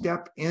 as we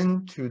step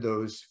into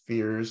those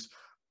fears,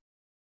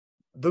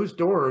 those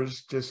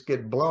doors just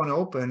get blown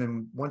open.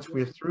 And once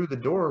we're through the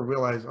door,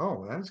 realize,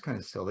 oh, that's kind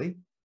of silly.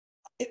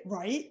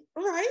 Right,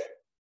 right.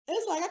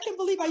 It's like, I can't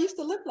believe I used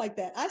to live like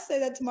that. I say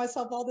that to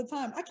myself all the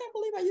time. I can't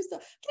believe I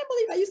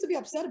used to be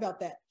upset about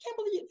that. Can't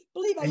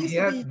believe I And used to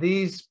yet be.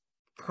 these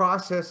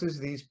processes,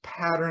 these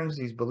patterns,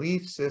 these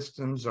belief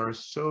systems are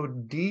so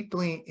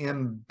deeply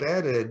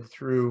embedded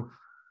through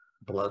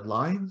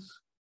bloodlines,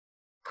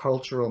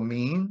 cultural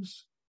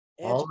memes,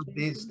 all of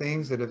these Education.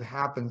 things that have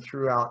happened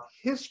throughout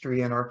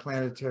history in our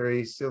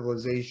planetary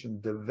civilization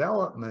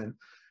development.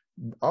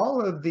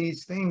 All of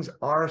these things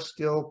are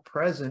still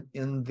present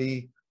in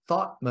the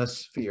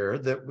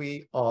thoughtmosphere that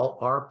we all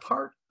are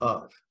part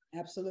of.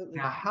 Absolutely.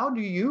 Now, how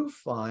do you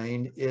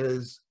find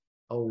is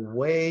a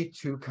way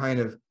to kind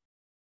of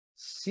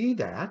see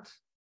that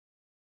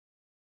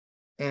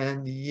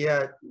and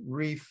yet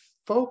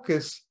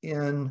refocus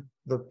in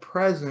the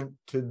present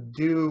to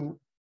do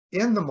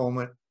in the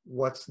moment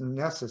what's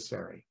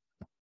necessary?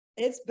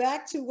 It's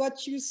back to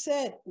what you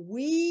said.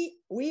 We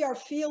are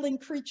feeling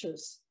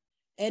creatures.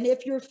 And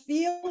if you're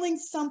feeling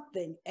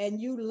something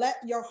and you let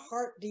your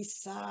heart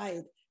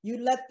decide, you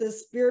let the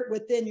spirit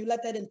within, you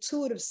let that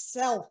intuitive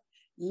self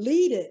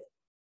lead it,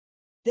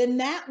 then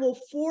that will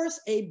force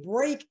a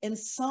break in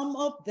some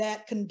of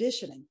that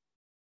conditioning.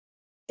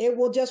 It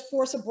will just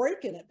force a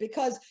break in it,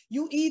 because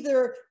you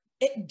either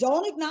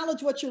don't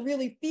acknowledge what you're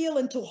really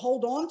feeling to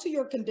hold on to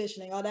your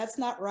conditioning. Oh, that's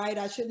not right.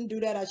 I shouldn't do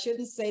that. I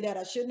shouldn't say that.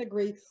 I shouldn't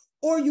agree.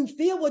 Or you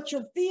feel what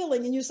you're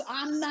feeling and you say,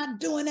 I'm not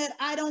doing it.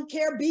 I don't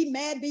care. Be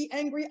mad, be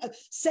angry,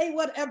 say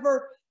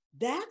whatever.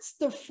 That's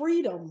the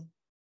freedom.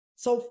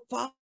 So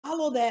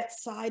follow that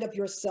side of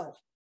yourself.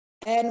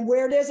 And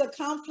where there's a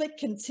conflict,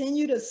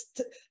 continue to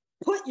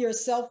put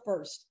yourself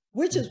first,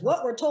 which is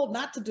what we're told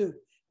not to do.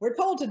 We're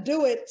told to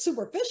do it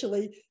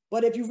superficially,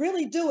 but if you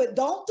really do it,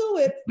 don't do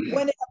it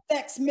when it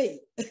affects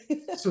me.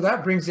 So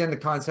that brings in the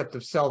concept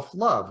of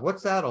self-love.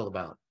 What's that all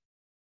about?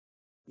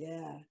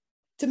 Yeah.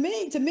 To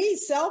me,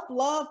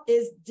 self-love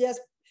is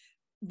just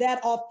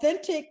that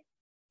authentic,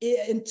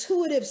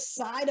 intuitive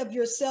side of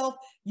yourself.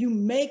 You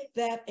make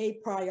that a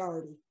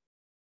priority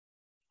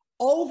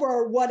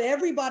over what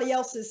everybody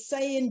else is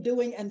saying,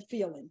 doing, and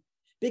feeling.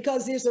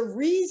 Because there's a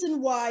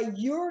reason why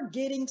you're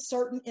getting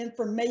certain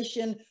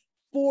information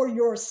for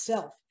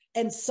yourself,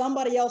 and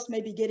somebody else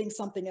may be getting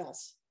something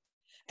else.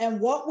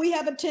 And what we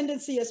have a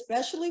tendency,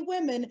 especially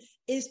women,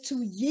 is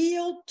to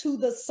yield to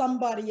the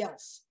somebody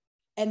else.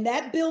 And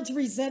that builds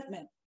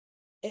resentment.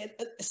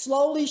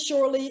 Slowly,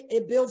 surely,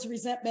 it builds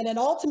resentment. And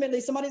ultimately,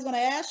 somebody's going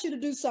to ask you to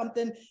do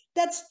something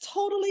that's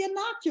totally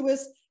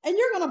innocuous, and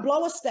you're going to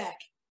blow a stack.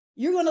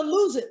 You're going to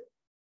lose it.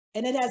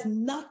 And it has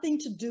nothing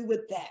to do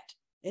with that.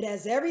 It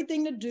has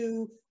everything to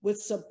do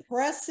with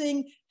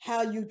suppressing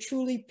how you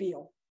truly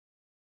feel.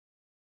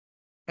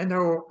 And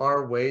there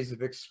are ways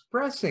of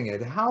expressing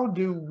it. How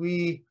do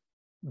we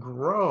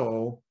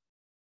grow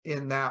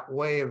in that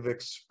way of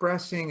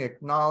expressing,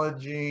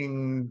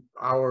 acknowledging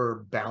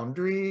our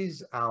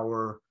boundaries,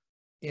 our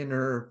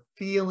inner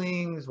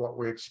feelings, what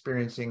we're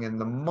experiencing in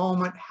the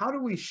moment? How do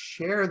we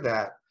share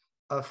that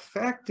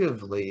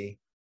effectively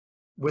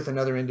with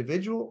another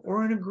individual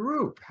or in a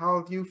group? How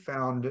have you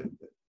found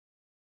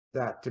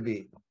that to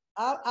be?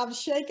 I'm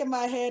shaking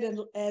my head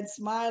and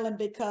smiling,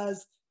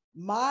 because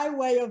my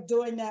way of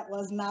doing that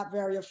was not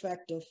very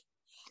effective.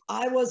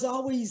 I was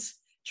always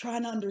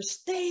trying to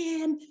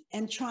understand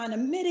and trying to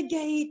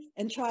mitigate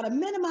and try to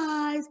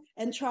minimize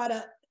and try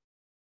to.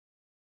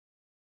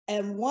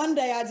 And one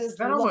day I just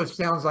That almost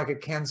sounds like a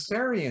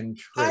Cancerian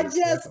I trait.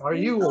 just Are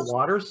you a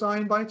water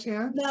sign by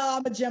chance? No,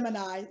 I'm a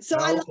Gemini. So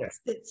I Oh, okay.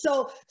 lost it.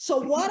 So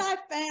what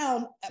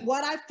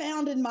I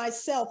found in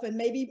myself, and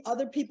maybe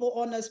other people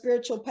on the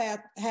spiritual path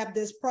have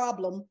this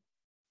problem,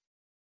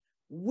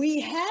 we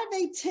have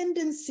a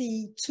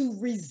tendency to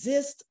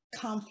resist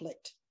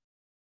conflict.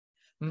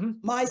 Mm-hmm.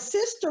 My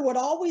sister would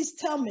always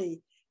tell me,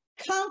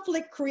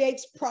 conflict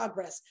creates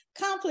progress.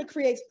 Conflict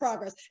creates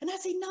progress. And I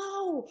say,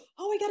 no,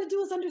 all we got to do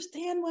is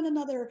understand one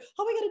another.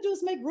 All we got to do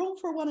is make room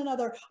for one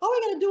another. All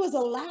we got to do is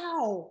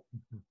allow.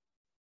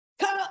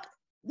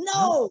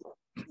 No,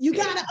 you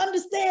got to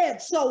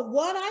understand. So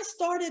what I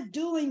started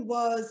doing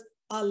was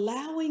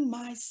allowing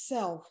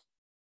myself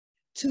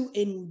to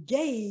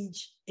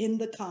engage in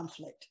the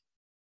conflict.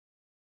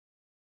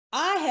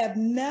 I have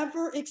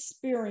never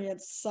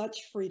experienced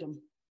such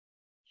freedom.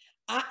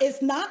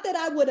 It's not that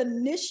I would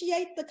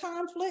initiate the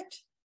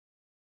conflict.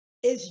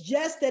 It's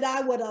just that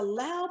I would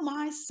allow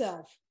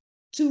myself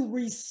to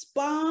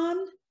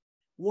respond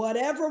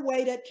whatever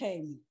way that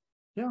came.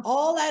 Yeah.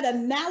 All that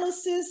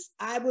analysis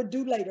I would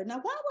do later. Now,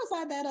 why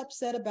was I that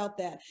upset about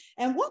that?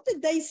 And what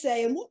did they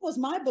say? And what was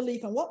my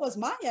belief? And what was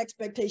my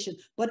expectation?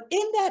 But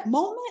in that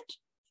moment,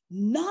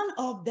 none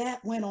of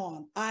that went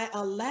on. I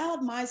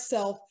allowed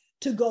myself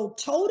to go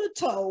toe to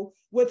toe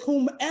with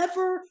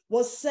whomever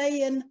was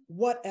saying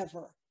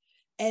whatever.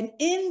 And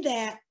in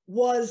that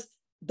was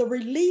the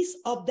release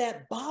of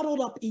that bottled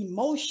up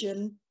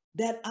emotion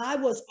that I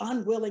was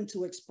unwilling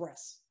to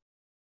express.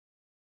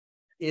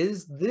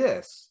 is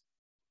this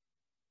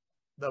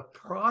the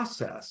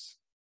process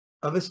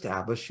of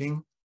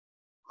establishing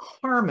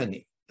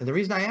harmony? And the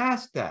reason I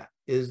ask that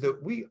is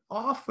that we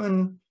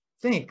often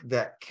think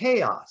that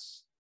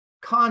chaos,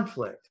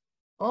 conflict,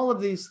 all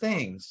of these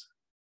things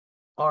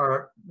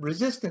are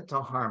resistant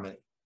to harmony,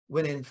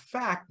 when in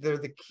fact they're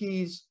the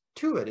keys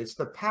to it. It's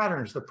the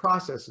patterns, the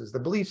processes, the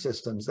belief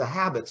systems, the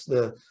habits,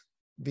 the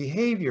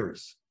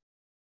behaviors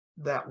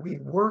that we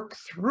work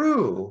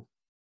through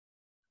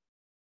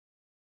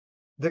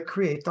that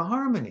create the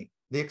harmony,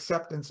 the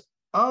acceptance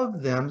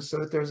of them, so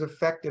that there's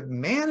effective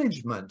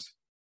management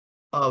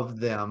of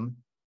them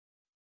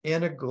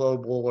in a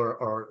global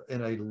or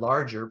in a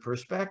larger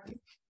perspective.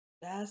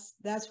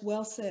 That's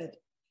well said.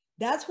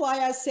 That's why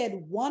I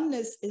said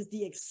oneness is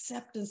the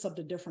acceptance of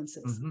the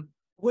differences. Mm-hmm.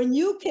 When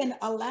you can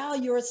allow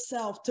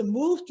yourself to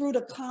move through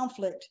the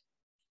conflict,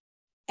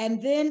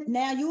 and then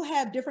now you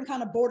have different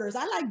kind of borders.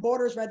 I like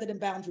borders rather than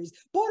boundaries.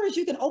 Borders,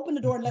 you can open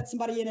the door and let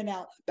somebody in and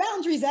out.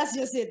 Boundaries, that's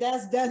just it.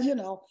 That's you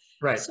know.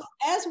 Right. So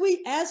as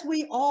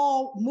we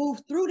all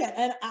move through that,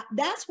 and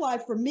that's why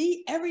for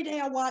me, every day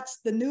I watch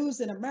the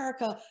news in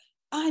America,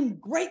 I'm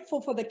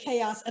grateful for the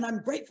chaos and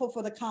I'm grateful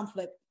for the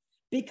conflict,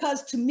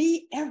 because to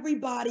me,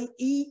 everybody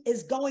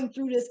is going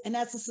through this, and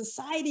as a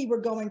society,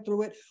 we're going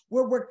through it,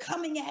 where we're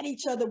coming at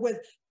each other with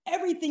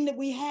everything that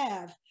we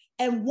have.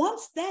 And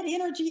once that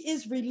energy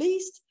is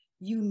released,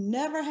 you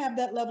never have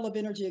that level of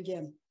energy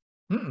again.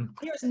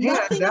 There's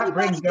nothing. And that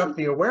brings up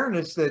the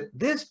awareness that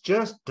this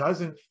just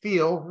doesn't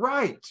feel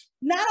right.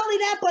 Not only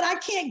that, but I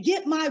can't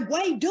get my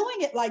way doing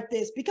it like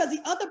this because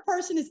the other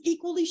person is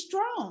equally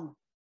strong.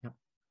 Yep.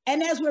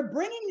 And as we're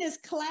bringing this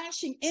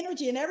clashing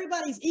energy and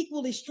everybody's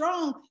equally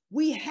strong,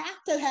 we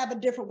have to have a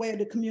different way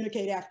to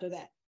communicate after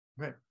that.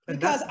 Right.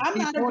 Because I'm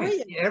not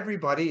agreeing.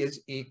 Everybody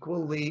is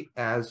equally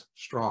as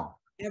strong.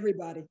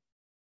 Everybody.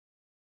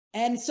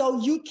 And so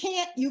you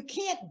can't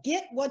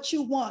get what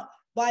you want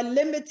by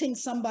limiting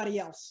somebody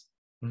else.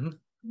 Mm-hmm.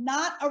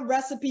 Not a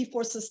recipe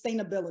for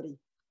sustainability.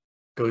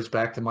 Goes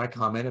back to my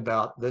comment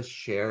about the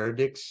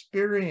shared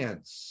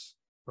experience,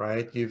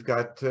 right? You've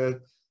got to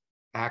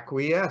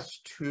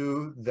acquiesce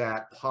to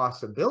that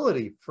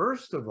possibility,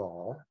 first of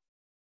all,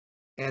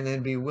 and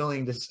then be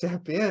willing to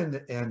step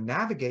in and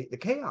navigate the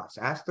chaos.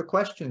 Ask the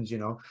questions, you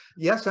know.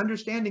 Yes,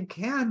 understanding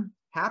can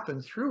happen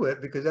through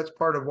it, because that's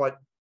part of what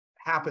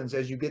happens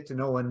as you get to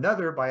know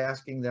another, by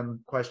asking them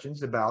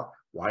questions about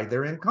why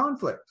they're in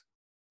conflict.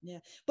 Yeah,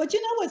 but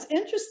you know what's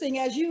interesting,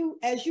 as you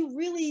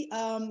really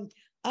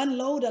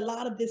unload a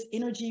lot of this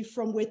energy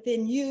from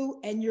within you,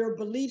 and your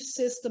belief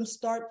systems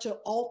start to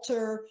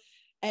alter,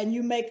 and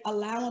you make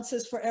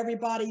allowances for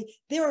everybody,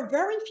 there are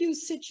very few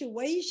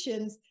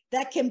situations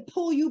that can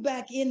pull you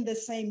back in the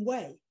same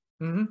way.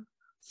 Mm-hmm.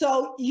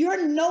 So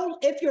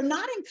if you're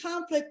not in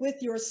conflict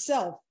with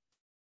yourself,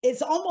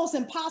 it's almost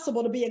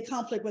impossible to be in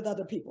conflict with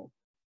other people,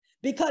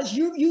 because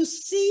you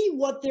see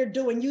what they're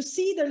doing, you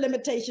see their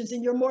limitations,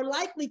 and you're more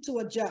likely to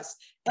adjust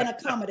and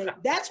accommodate.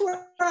 That's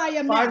where I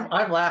am now.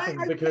 I'm laughing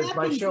because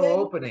my show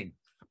opening,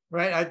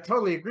 right? I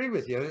totally agree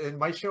with you. In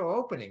my show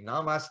opening,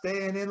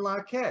 Namaste and in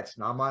la catch.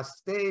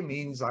 Namaste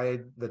means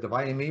the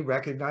divine in me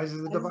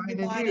recognizes the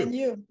divine in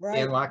you. Right?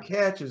 In la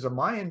catch is a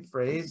Mayan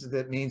phrase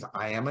that means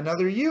I am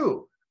another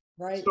you.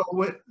 Right. So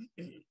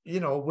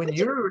when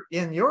you're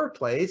in your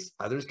place,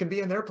 others can be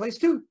in their place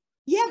too.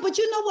 Yeah, but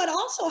you know what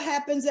also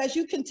happens as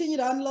you continue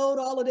to unload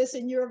all of this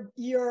and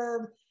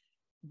your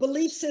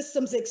belief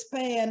systems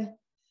expand?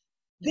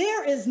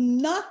 There is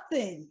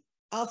nothing,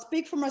 I'll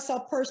speak for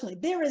myself personally,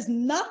 there is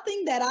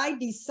nothing that I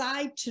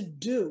decide to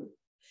do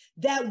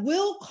that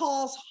will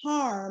cause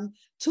harm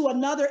to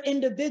another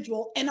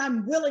individual, and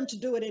I'm willing to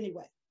do it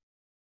anyway.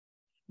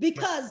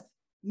 Because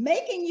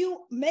making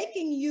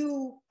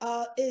you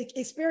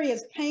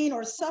experience pain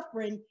or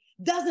suffering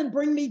doesn't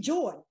bring me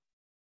joy,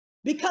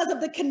 because of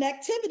the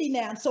connectivity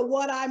now. So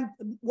what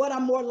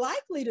I'm more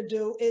likely to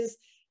do is,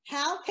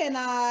 how can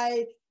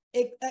I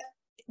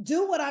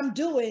do what I'm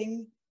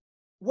doing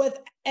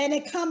and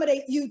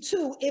accommodate you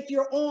too,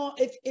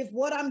 if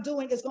what I'm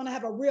doing is going to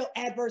have a real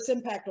adverse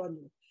impact on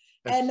you.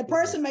 And the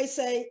person may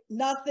say,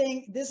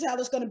 nothing, this is how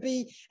it's going to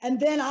be. And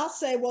then I'll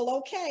say, well,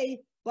 okay,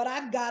 but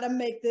I've got to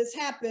make this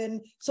happen.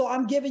 So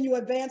I'm giving you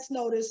advance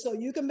notice so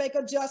you can make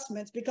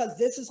adjustments, because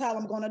this is how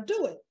I'm going to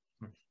do it.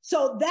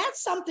 So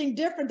that's something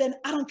different than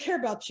I don't care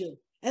about you,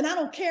 and I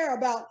don't care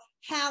about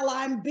how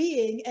I'm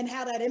being and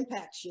how that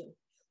impacts you.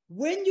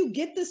 When you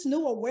get this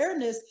new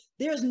awareness,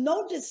 there's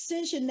no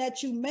decision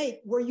that you make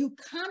where you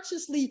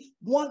consciously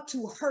want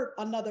to hurt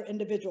another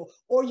individual,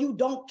 or you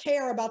don't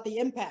care about the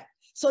impact.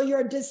 So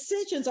your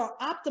decisions are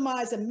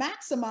optimized and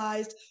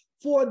maximized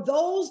for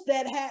those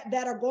that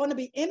are going to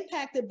be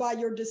impacted by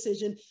your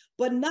decision.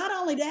 But not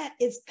only that,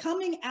 it's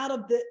coming out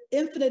of the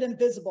infinite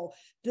invisible.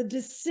 The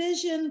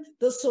decision,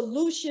 the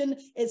solution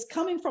is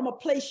coming from a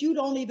place you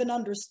don't even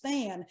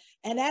understand.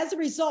 And as a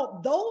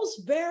result,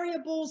 those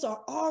variables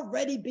are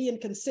already being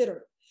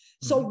considered.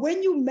 So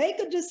when you make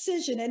a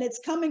decision and it's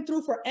coming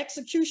through for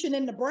execution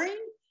in the brain,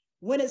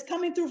 when it's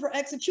coming through for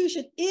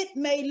execution, it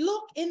may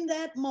look in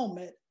that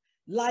moment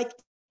like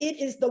it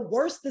is the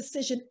worst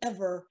decision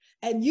ever.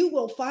 And you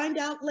will find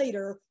out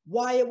later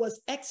why it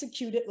was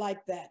executed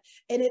like that.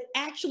 And it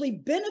actually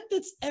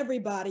benefits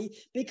everybody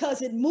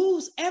because it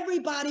moves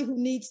everybody who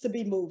needs to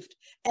be moved.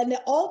 And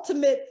the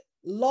ultimate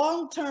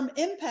long-term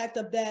impact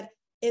of that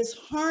is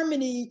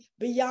harmony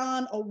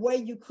beyond a way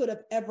you could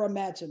have ever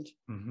imagined.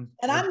 Mm-hmm.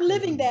 And I'm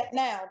living that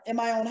now in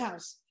my own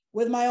house,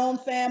 with my own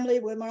family,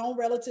 with my own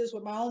relatives,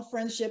 with my own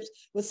friendships,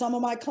 with some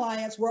of my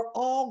clients. We're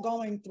all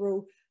going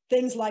through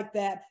things like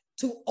that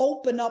to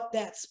open up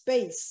that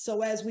space.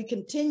 So as we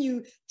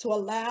continue to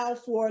allow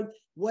for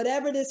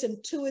whatever this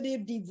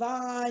intuitive,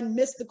 divine,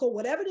 mystical,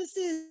 whatever this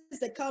is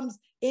that comes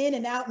in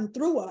and out and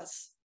through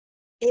us,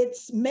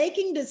 it's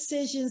making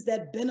decisions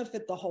that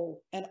benefit the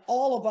whole. And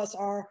all of us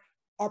are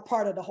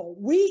part of the whole.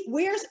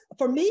 We're,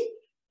 for me,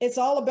 it's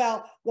all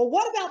about, well,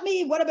 what about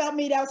me? What about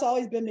me? That's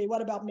always been me.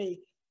 What about me?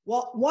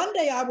 Well, one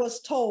day I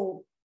was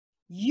told,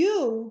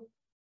 you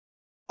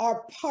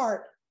are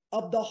part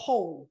of the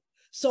whole.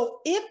 So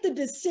if the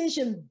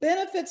decision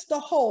benefits the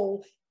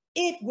whole,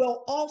 it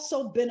will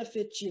also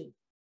benefit you.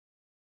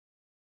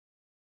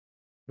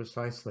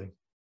 Precisely.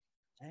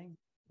 Dang.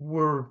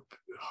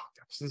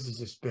 This has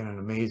just been an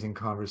amazing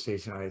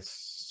conversation. I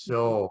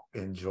so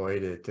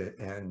enjoyed it,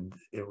 and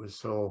it was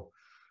so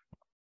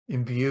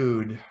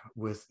imbued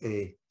with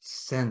a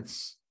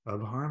sense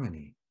of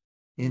harmony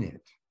in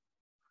it.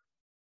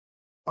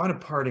 On a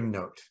parting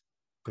note,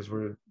 because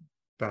we're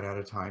about out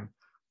of time,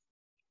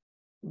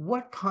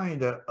 what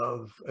kind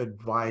of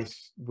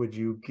advice would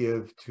you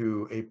give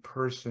to a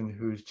person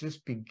who's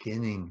just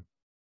beginning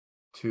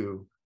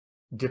to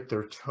dip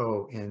their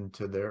toe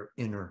into their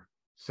inner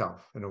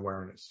self and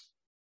awareness?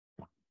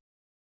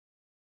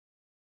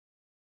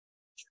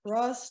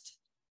 Trust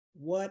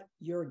what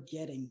you're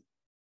getting.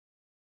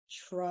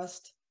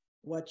 Trust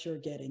what you're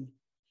getting.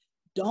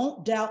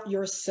 Don't doubt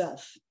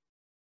yourself.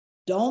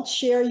 Don't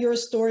share your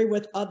story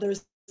with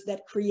others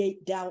that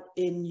create doubt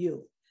in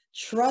you.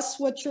 Trust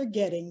what you're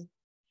getting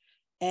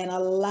and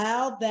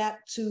allow that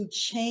to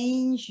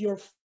change your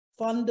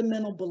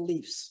fundamental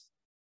beliefs,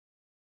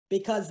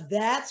 because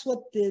that's what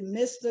the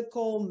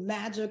mystical,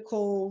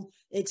 magical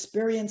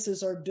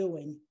experiences are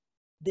doing.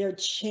 They're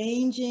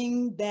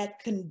changing that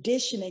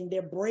conditioning.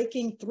 They're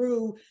breaking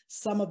through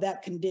some of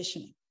that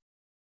conditioning.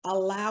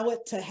 Allow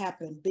it to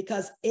happen,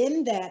 because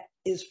in that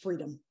is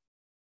freedom.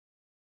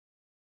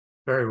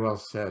 Very well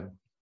said.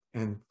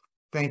 And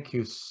thank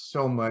you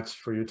so much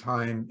for your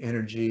time,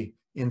 energy,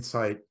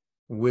 insight,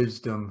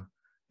 wisdom,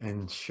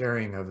 and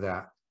sharing of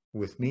that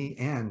with me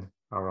and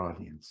our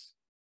audience.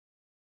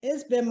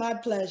 It's been my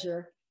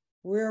pleasure.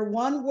 We're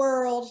one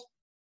world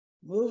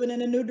moving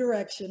in a new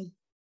direction.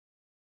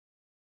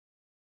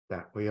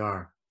 That we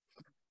are.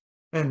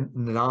 And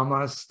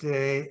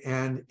namaste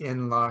and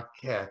in la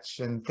catch.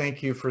 And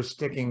thank you for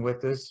sticking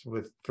with us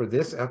for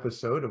this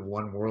episode of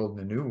One World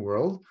in a New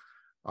World.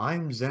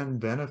 I'm Zen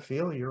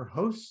Benefiel, your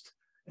host,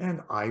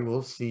 and I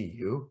will see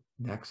you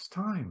next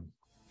time.